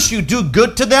that curse you, do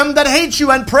good to them that hate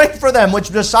you, and pray for them which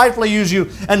despitefully use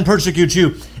you and persecute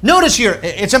you. Notice here,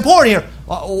 it's important here,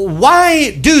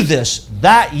 why do this?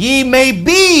 That ye may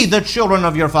be the children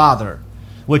of your Father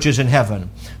which is in heaven.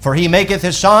 For he maketh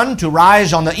his sun to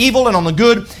rise on the evil and on the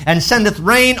good, and sendeth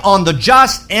rain on the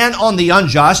just and on the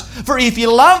unjust. For if ye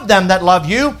love them that love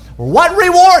you, what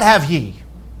reward have ye?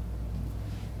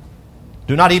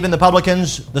 Do not even the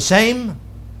publicans the same?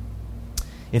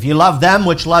 If ye love them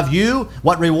which love you,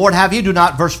 what reward have ye? Do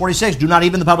not, verse 46, do not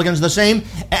even the publicans the same?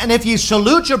 And if ye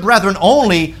salute your brethren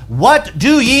only, what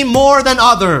do ye more than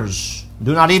others?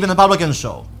 Do not even the publicans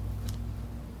so?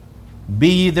 Be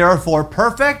ye therefore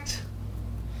perfect,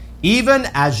 even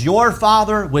as your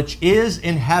Father which is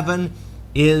in heaven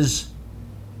is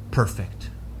perfect.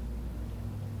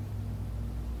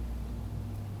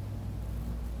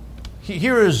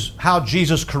 Here is how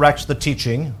Jesus corrects the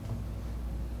teaching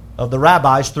of the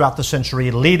rabbis throughout the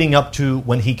century leading up to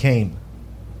when he came.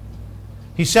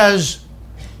 He says,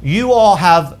 you all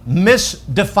have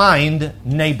misdefined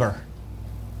neighbor.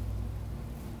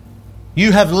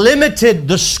 You have limited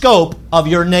the scope of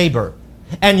your neighbor.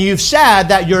 And you've said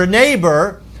that your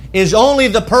neighbor is only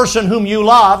the person whom you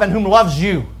love and whom loves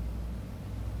you.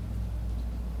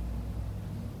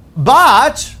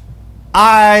 But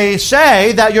I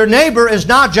say that your neighbor is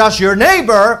not just your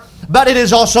neighbor, but it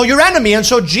is also your enemy. And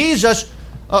so Jesus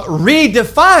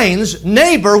redefines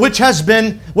neighbor, which had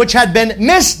been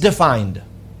misdefined.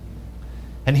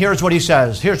 And here's what he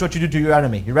says. Here's what you do to your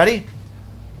enemy. You ready?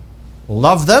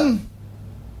 Love them,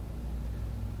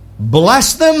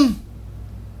 bless them,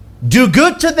 do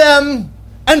good to them,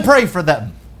 and pray for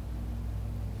them.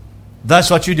 That's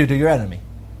what you do to your enemy.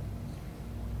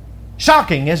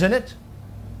 Shocking, isn't it?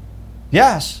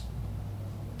 Yes.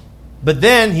 But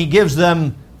then he gives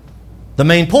them the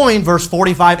main point, verse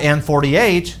 45 and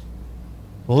 48.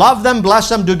 Love them, bless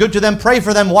them, do good to them, pray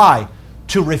for them. Why?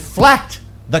 To reflect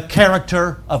the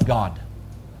character of God.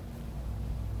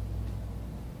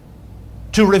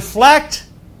 To reflect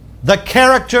the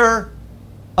character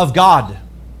of God.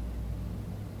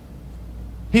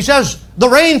 He says, the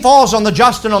rain falls on the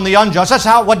just and on the unjust. That's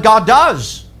what God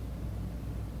does.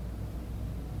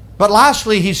 But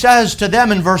lastly, he says to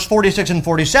them in verse 46 and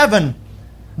 47,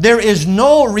 there is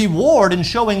no reward in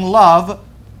showing love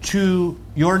to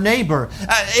your neighbor.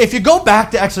 If you go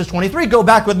back to Exodus 23, go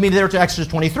back with me there to Exodus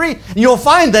 23, you'll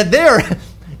find that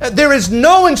there is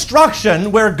no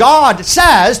instruction where God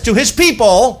says to His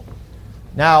people,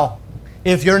 now,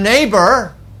 if your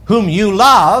neighbor whom you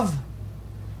love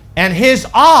and his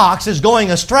ox is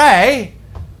going astray,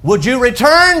 would you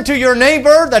return to your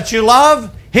neighbor that you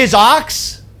love his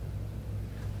ox?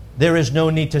 There is no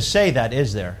need to say that,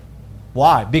 is there?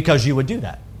 Why? Because you would do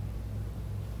that.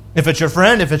 If it's your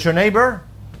friend, if it's your neighbor,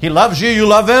 he loves you, you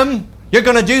love him, you're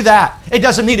going to do that. It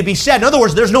doesn't need to be said. In other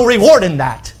words, there's no reward in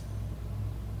that.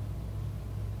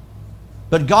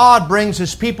 But God brings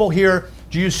His people here,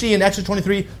 do you see in Exodus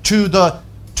 23, to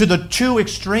the two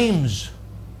extremes.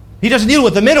 He doesn't deal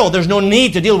with the middle. There's no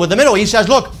need to deal with the middle. He says,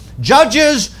 look,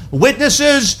 judges,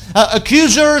 witnesses,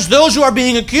 accusers, those who are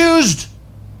being accused,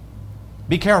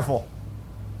 be careful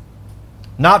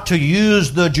not to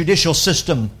use the judicial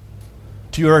system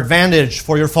to your advantage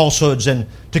for your falsehoods and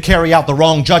to carry out the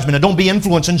wrong judgment. And don't be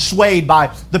influenced and swayed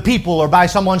by the people or by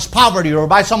someone's poverty or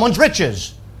by someone's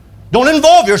riches. Don't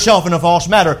involve yourself in a false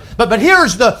matter. But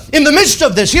here's in the midst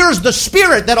of this, here's the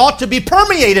spirit that ought to be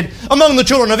permeated among the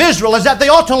children of Israel, is that they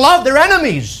ought to love their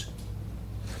enemies.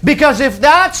 Because if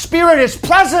that spirit is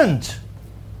present,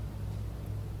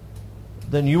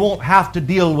 then you won't have to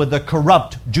deal with the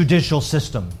corrupt judicial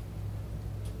system.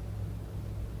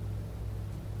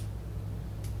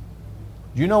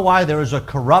 Do you know why there is a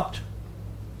corrupt,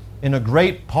 in a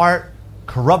great part,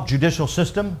 corrupt judicial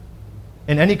system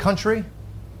in any country?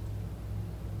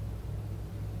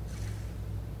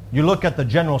 You look at the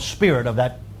general spirit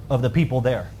of the people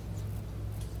there,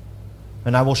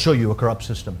 and I will show you a corrupt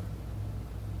system.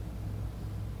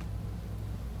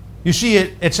 You see,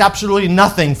 it's absolutely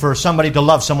nothing for somebody to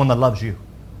love someone that loves you.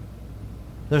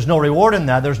 There's no reward in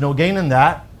that. There's no gain in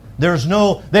that. There is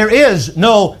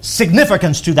no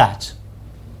significance to that.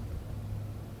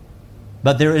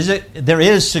 But there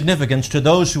is significance to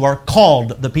those who are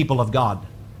called the people of God,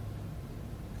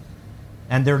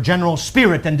 and their general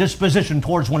spirit and disposition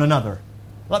towards one another.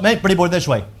 Let me put it this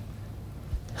way.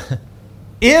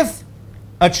 If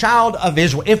a child of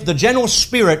Israel, if the general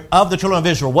spirit of the children of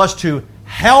Israel was to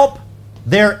help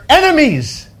their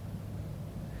enemies,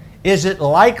 is it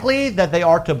likely that they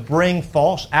are to bring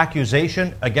false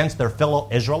accusation against their fellow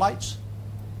Israelites?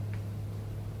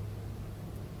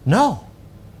 No.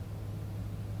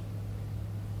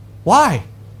 Why?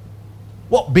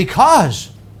 Well,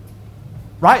 because,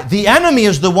 right, the enemy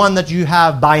is the one that you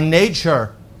have by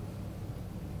nature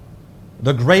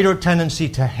the greater tendency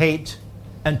to hate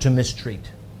and to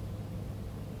mistreat.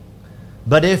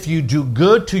 But if you do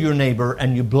good to your neighbor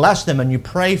and you bless them and you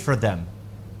pray for them,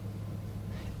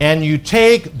 and you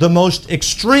take the most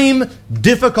extreme,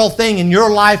 difficult thing in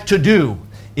your life to do,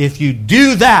 if you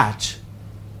do that,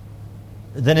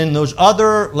 then in those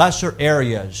other lesser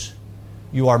areas,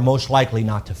 you are most likely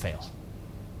not to fail.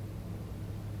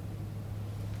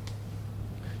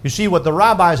 You see, what the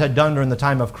rabbis had done during the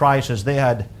time of Christ is they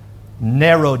had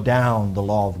narrowed down the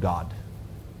law of God.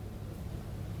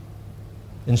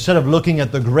 Instead of looking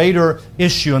at the greater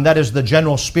issue, and that is the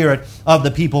general spirit of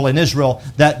the people in Israel,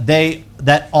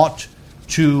 that ought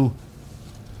to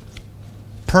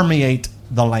permeate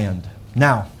the land.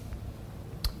 Now,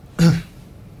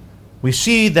 we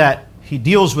see that he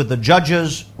deals with the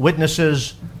judges,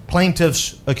 witnesses,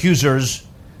 plaintiffs, accusers,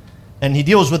 and he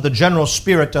deals with the general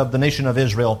spirit of the nation of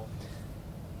Israel.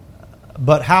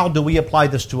 But how do we apply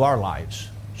this to our lives?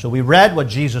 So we read what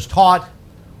Jesus taught.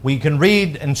 We can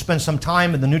read and spend some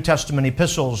time in the New Testament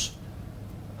epistles.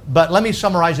 But let me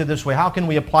summarize it this way. How can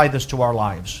we apply this to our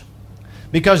lives?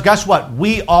 Because guess what?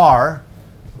 We are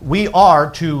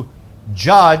to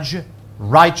judge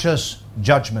righteous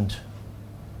judgment.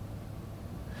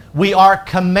 we are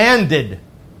commanded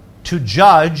to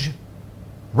judge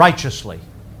righteously.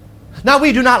 Now,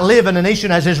 we do not live in a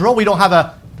nation as Israel. We don't have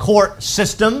a court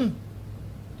system.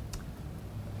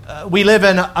 We live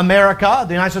in America,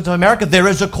 the United States of America. There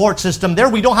is a court system there.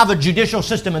 We don't have a judicial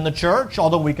system in the church,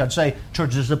 although we could say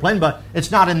church discipline, but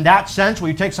it's not in that sense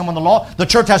where you take someone to law. The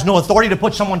church has no authority to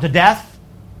put someone to death.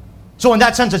 So in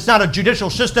that sense, it's not a judicial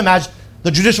system as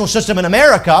the judicial system in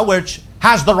America, which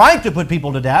has the right to put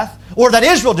people to death, or that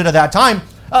Israel did at that time.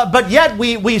 But yet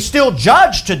we still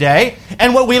judge today.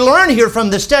 And what we learn here from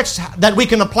this text that we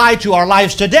can apply to our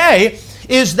lives today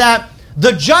is that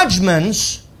the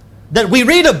judgments that we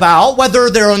read about, whether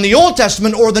they're in the Old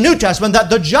Testament or the New Testament, that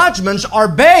the judgments are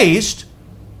based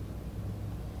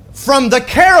from the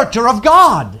character of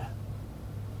God.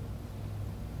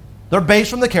 They're based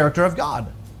from the character of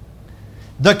God.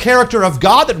 The character of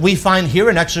God that we find here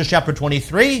in Exodus chapter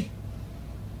 23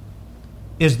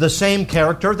 is the same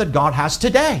character that God has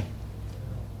today.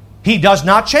 He does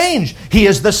not change. He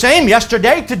is the same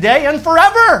yesterday, today, and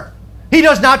forever. He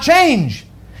does not change.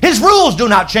 His rules do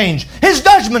not change. His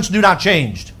judgments do not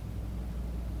change.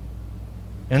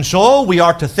 And so we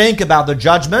are to think about the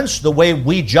judgments. The way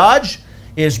we judge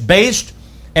is based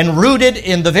and rooted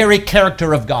in the very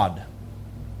character of God.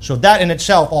 So that in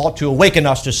itself ought to awaken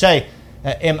us to say,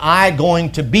 am I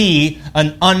going to be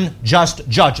an unjust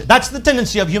judge? That's the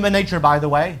tendency of human nature, by the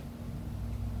way.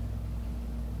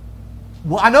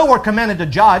 Well, I know we're commanded to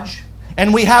judge,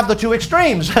 and we have the two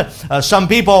extremes. Some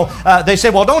people, they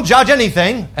say, well, don't judge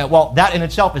anything. Well, that in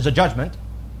itself is a judgment.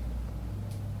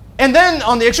 And then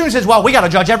on the extreme says, well, we got to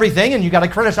judge everything, and you got to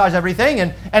criticize everything.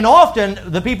 And often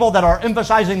the people that are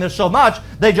emphasizing this so much,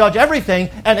 they judge everything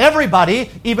and everybody,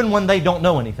 even when they don't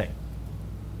know anything.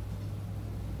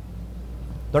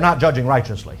 They're not judging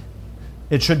righteously.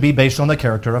 It should be based on the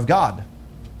character of God.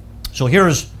 So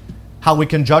here's how we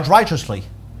can judge righteously.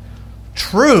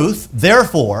 Truth,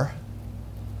 therefore,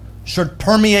 should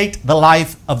permeate the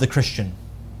life of the Christian.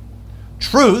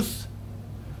 Truth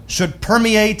should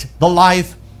permeate the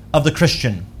life of the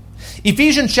Christian.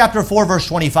 Ephesians chapter 4, verse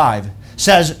 25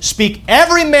 says, speak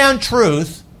every man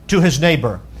truth to his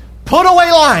neighbor. Put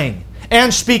away lying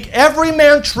and speak every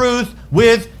man truth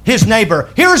with his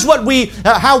neighbor. Here's what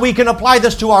how we can apply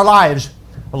this to our lives.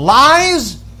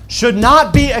 Lies should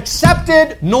not be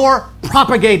accepted nor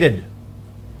propagated.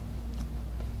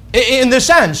 In this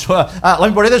sense, let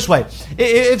me put it this way.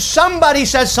 If somebody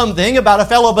says something about a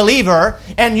fellow believer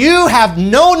and you have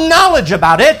no knowledge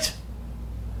about it,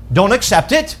 don't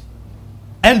accept it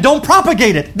and don't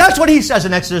propagate it. That's what he says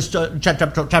in Exodus chapter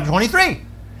 23.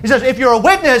 He says, if you're a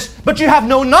witness but you have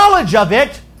no knowledge of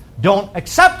it, don't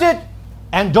accept it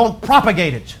and don't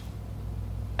propagate it.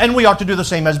 And we ought to do the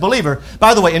same as believer.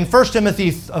 By the way, in 1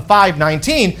 Timothy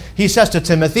 5:19, he says to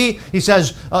Timothy, he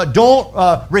says,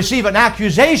 don't receive an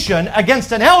accusation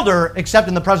against an elder except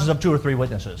in the presence of 2 or 3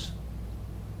 witnesses.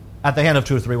 At the hand of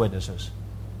 2 or 3 witnesses.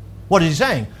 What is he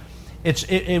saying?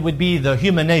 It would be the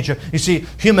human nature. You see,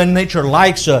 human nature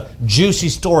likes a juicy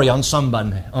story on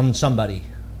somebody.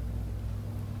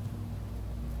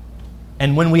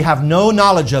 And when we have no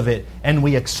knowledge of it, and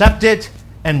we accept it,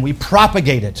 and we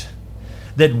propagate it,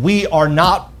 that we are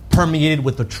not permeated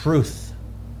with the truth.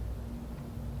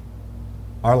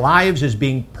 Our lives is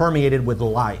being permeated with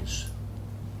lies.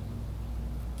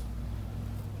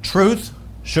 Truth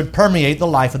should permeate the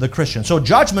life of the Christian. So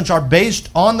judgments are based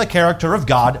on the character of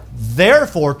God.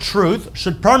 Therefore, truth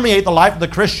should permeate the life of the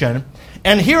Christian.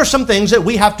 And here are some things that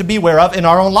we have to be aware of in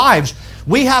our own lives.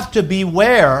 We have to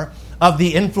beware of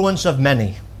the influence of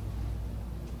many.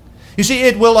 You see,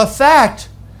 it will affect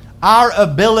our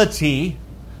ability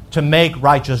to make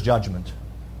righteous judgment.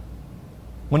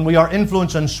 When we are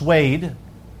influenced and swayed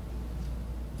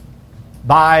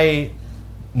by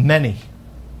many.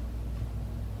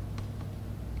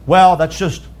 Well, that's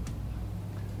just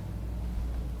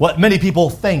what many people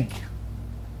think.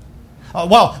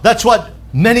 Well, that's what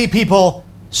many people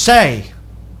say.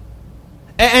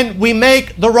 And we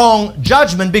make the wrong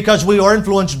judgment because we are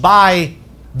influenced by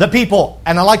the people.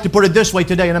 And I like to put it this way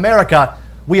today in America.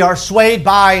 We are swayed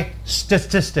by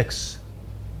statistics.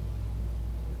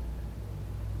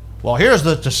 Well, here's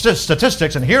the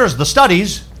statistics and here's the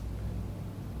studies.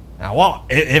 Now, well,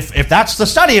 if that's the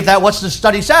study, if that's what the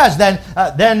study says,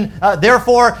 then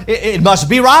therefore it must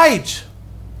be right.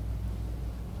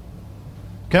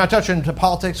 Can I touch into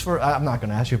politics for? I'm not going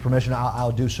to ask you permission.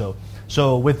 I'll do so.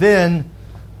 So within,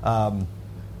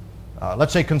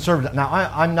 let's say conservative. Now,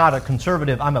 I'm not a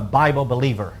conservative. I'm a Bible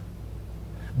believer.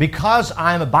 Because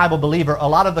I'm a Bible believer, a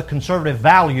lot of the conservative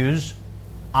values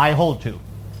I hold to.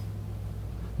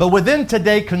 But within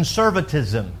today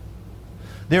conservatism,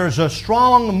 there's a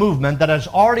strong movement that has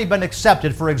already been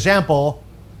accepted, for example,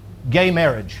 gay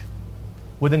marriage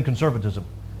within conservatism.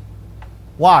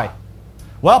 Why?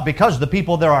 Well, because the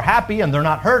people there are happy and they're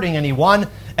not hurting anyone.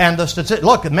 And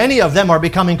look, many of them are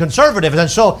becoming conservative. And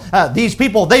so these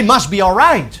people, they must be all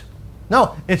right.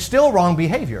 No, it's still wrong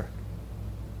behavior.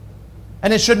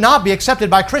 And it should not be accepted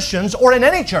by Christians or in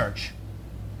any church.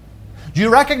 Do you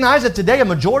recognize that today a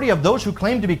majority of those who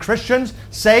claim to be Christians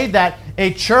say that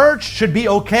a church should be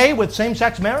okay with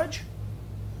same-sex marriage?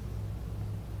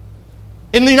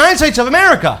 In the United States of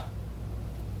America.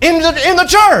 In the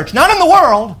church, not in the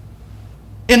world.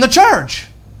 In the church.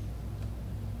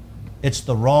 It's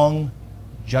the wrong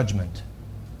judgment.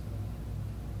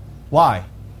 Why?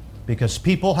 Because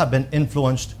people have been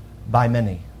influenced by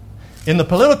many. In the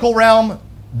political realm,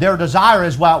 their desire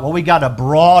is, well, we got to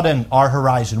broaden our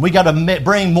horizon. We got to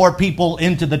bring more people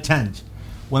into the tent.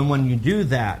 When you do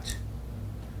that,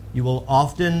 you will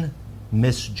often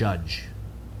misjudge.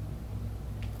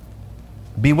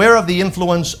 Beware of the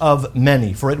influence of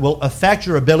many, for it will affect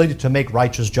your ability to make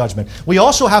righteous judgment. We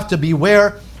also have to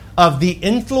beware of the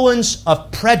influence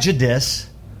of prejudice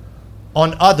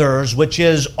on others, which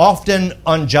is often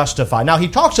unjustified. Now, he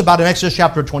talks about in Exodus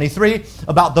chapter 23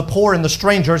 about the poor and the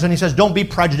strangers, and he says, don't be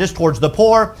prejudiced towards the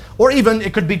poor, or even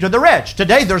it could be to the rich.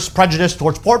 Today, there's prejudice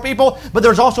towards poor people, but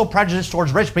there's also prejudice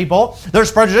towards rich people.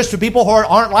 There's prejudice to people who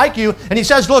aren't like you, and he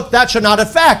says, look, that should not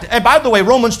affect. And by the way,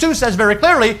 Romans 2 says very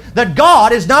clearly that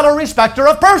God is not a respecter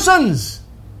of persons.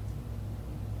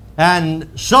 And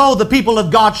so the people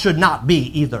of God should not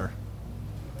be either.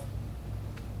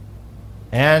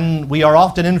 And we are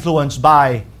often influenced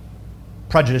by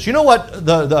prejudice. You know what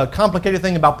the complicated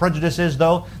thing about prejudice is,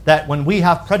 though? That when we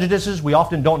have prejudices, we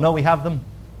often don't know we have them.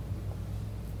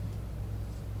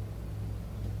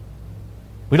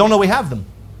 We don't know we have them.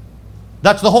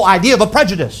 That's the whole idea of a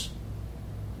prejudice.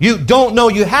 You don't know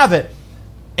you have it.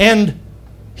 And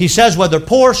he says whether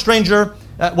poor, stranger,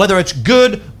 whether it's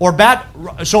good or bad.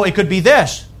 So it could be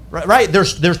this, right?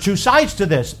 There's two sides to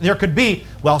this. There could be,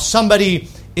 well, somebody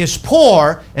is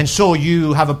poor, and so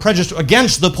you have a prejudice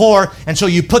against the poor, and so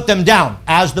you put them down,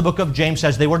 as the book of James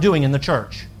says they were doing in the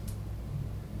church.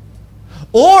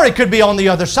 Or it could be on the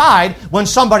other side, when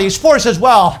somebody is poor, says,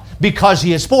 well, because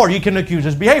he is poor, you can accuse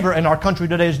his behavior. And our country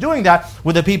today is doing that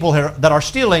with the people here that are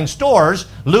stealing stores,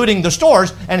 looting the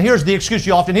stores, and here's the excuse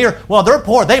you often hear, well, they're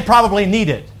poor, they probably need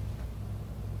it.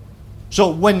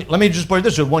 So let me just put it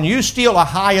this way, when you steal a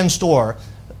high-end store,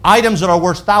 items that are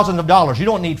worth thousands of dollars, you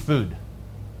don't need food.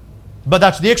 But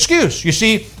that's the excuse. You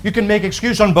see, you can make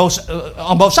excuse on both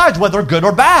sides, whether good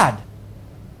or bad.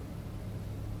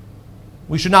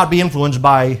 We should not be influenced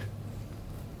by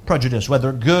prejudice,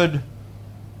 whether good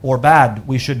or bad.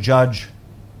 We should judge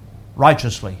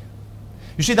righteously.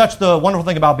 You see, that's the wonderful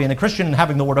thing about being a Christian and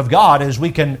having the Word of God, is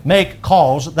we can make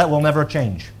calls that will never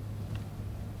change.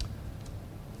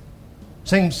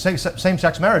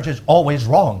 Same-sex marriage is always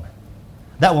wrong.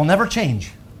 That will never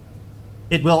change.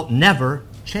 It will never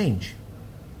change.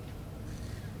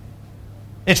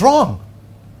 It's wrong.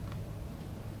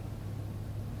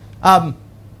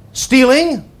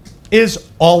 Stealing is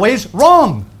always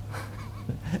wrong.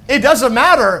 It doesn't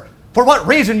matter for what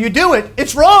reason you do it.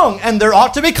 It's wrong, and there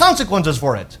ought to be consequences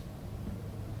for it.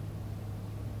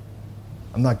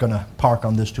 I'm not going to park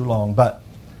on this too long, but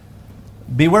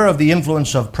beware of the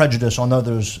influence of prejudice on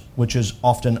others, which is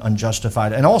often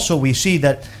unjustified. And also we see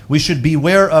that we should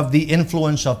beware of the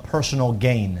influence of personal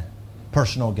gain.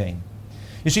 Personal gain.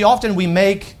 You see, often we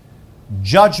make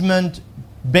judgment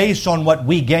based on what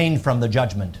we gain from the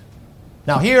judgment.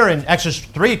 Now here in Exodus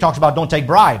 3 it talks about don't take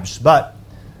bribes, but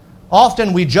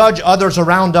often we judge others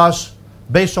around us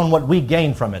based on what we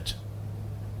gain from it.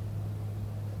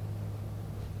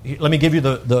 Let me give you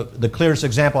the clearest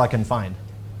example I can find.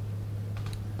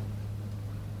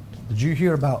 Did you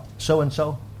hear about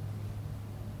so-and-so?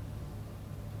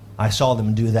 I saw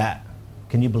them do that.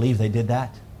 Can you believe they did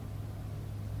that?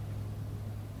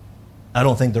 I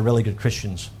don't think they're really good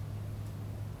Christians.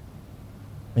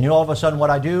 And you know all of a sudden what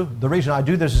I do? The reason I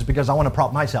do this is because I want to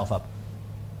prop myself up.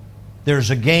 There's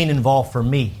a gain involved for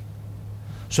me.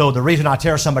 So the reason I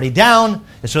tear somebody down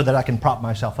is so that I can prop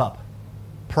myself up.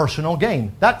 Personal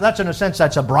gain. That's in a sense,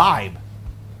 that's a bribe.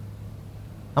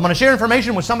 I'm going to share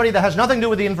information with somebody that has nothing to do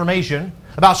with the information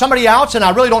about somebody else, and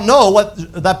I really don't know what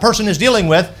that person is dealing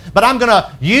with, but I'm going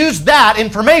to use that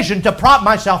information to prop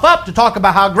myself up, to talk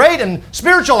about how great and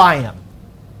spiritual I am.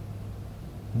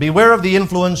 Beware of the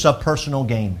influence of personal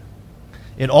gain.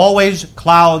 It always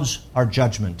clouds our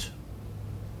judgment.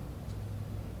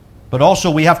 But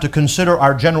also we have to consider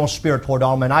our general spirit toward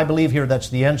all men. I believe here that's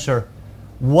the answer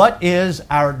What is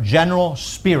our general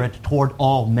spirit toward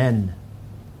all men?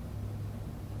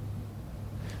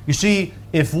 You see,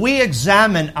 if we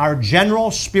examine our general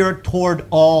spirit toward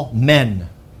all men,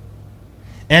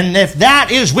 and if that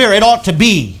is where it ought to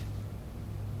be,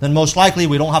 then most likely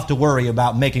we don't have to worry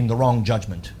about making the wrong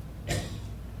judgment.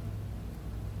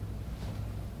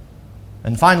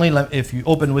 And finally, if you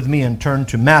open with me and turn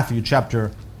to Matthew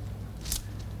chapter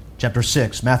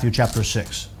 6. Matthew chapter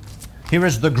 6. Here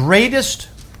is the greatest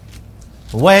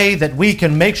way that we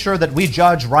can make sure that we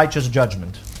judge righteous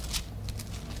judgment.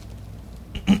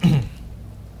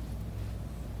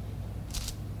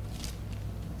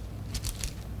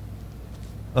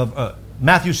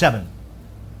 Matthew 7.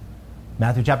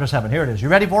 Matthew chapter 7. Here it is. You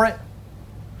ready for it?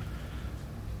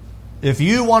 If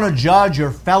you want to judge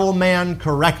your fellow man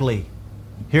correctly,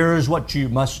 here is what you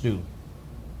must do.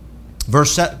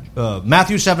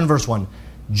 Matthew 7, verse 1.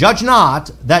 Judge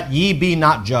not, that ye be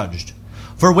not judged.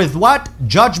 For with what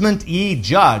judgment ye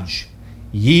judge,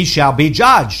 ye shall be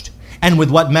judged. And with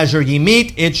what measure ye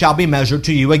mete, it shall be measured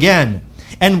to you again.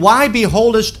 And why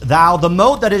beholdest thou the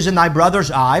mote that is in thy brother's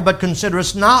eye, but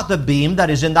considerest not the beam that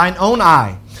is in thine own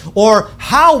eye? Or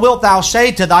how wilt thou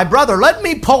say to thy brother, Let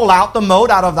me pull out the mote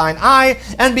out of thine eye,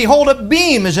 and behold, a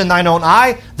beam is in thine own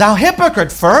eye? Thou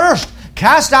hypocrite, first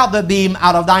cast out the beam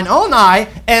out of thine own eye,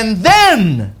 and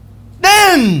then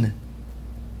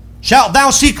shalt thou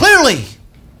see clearly,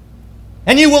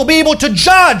 and you will be able to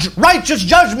judge righteous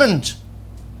judgment.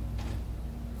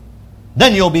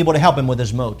 Then you'll be able to help him with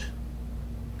his mote.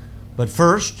 But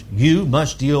first, you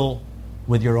must deal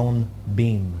with your own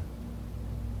beam.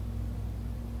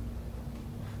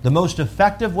 The most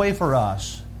effective way for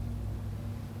us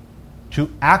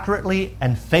to accurately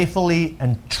and faithfully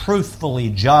and truthfully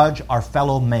judge our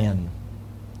fellow man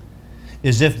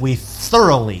is if we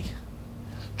thoroughly,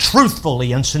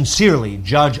 truthfully, and sincerely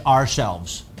judge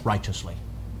ourselves righteously.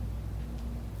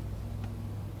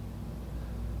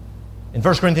 In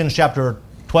 1 Corinthians chapter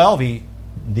 12,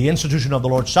 the institution of the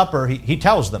Lord's Supper, he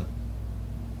tells them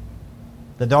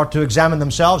that they ought to examine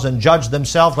themselves and judge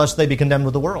themselves lest they be condemned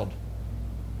with the world.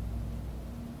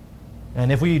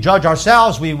 And if we judge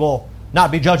ourselves, we will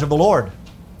not be judged of the Lord.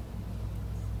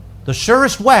 The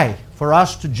surest way for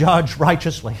us to judge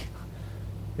righteously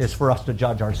is for us to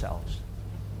judge ourselves.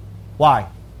 Why?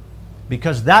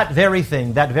 Because that very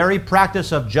thing, that very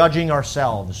practice of judging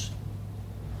ourselves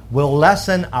will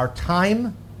lessen our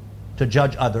time to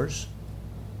judge others,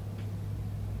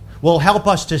 will help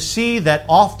us to see that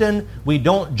often we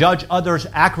don't judge others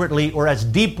accurately or as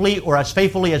deeply or as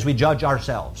faithfully as we judge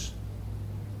ourselves.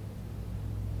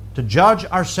 To judge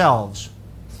ourselves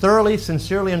thoroughly,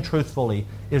 sincerely, and truthfully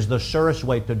is the surest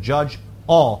way to judge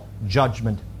all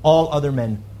judgment, all other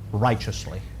men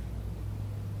righteously.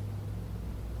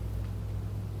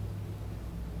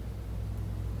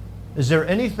 Is there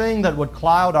anything that would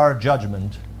cloud our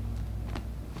judgment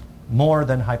more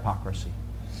than hypocrisy?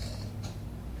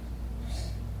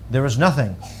 There is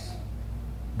nothing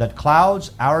that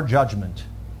clouds our judgment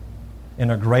in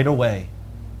a greater way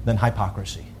than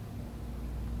hypocrisy.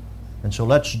 And so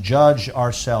let's judge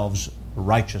ourselves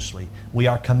righteously. We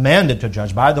are commanded to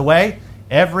judge. By the way,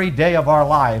 every day of our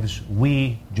lives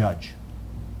we judge.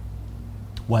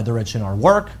 Whether it's in our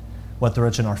work, whether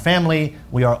it's in our family,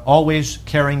 we are always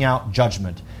carrying out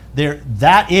judgment.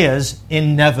 That is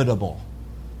inevitable.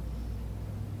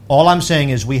 All I'm saying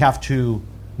is we have to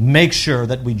make sure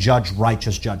that we judge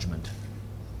righteous judgment.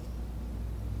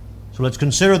 So let's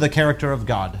consider the character of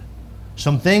God.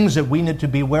 Some things that we need to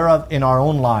be aware of in our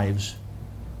own lives,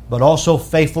 but also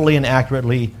faithfully and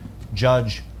accurately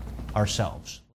judge ourselves.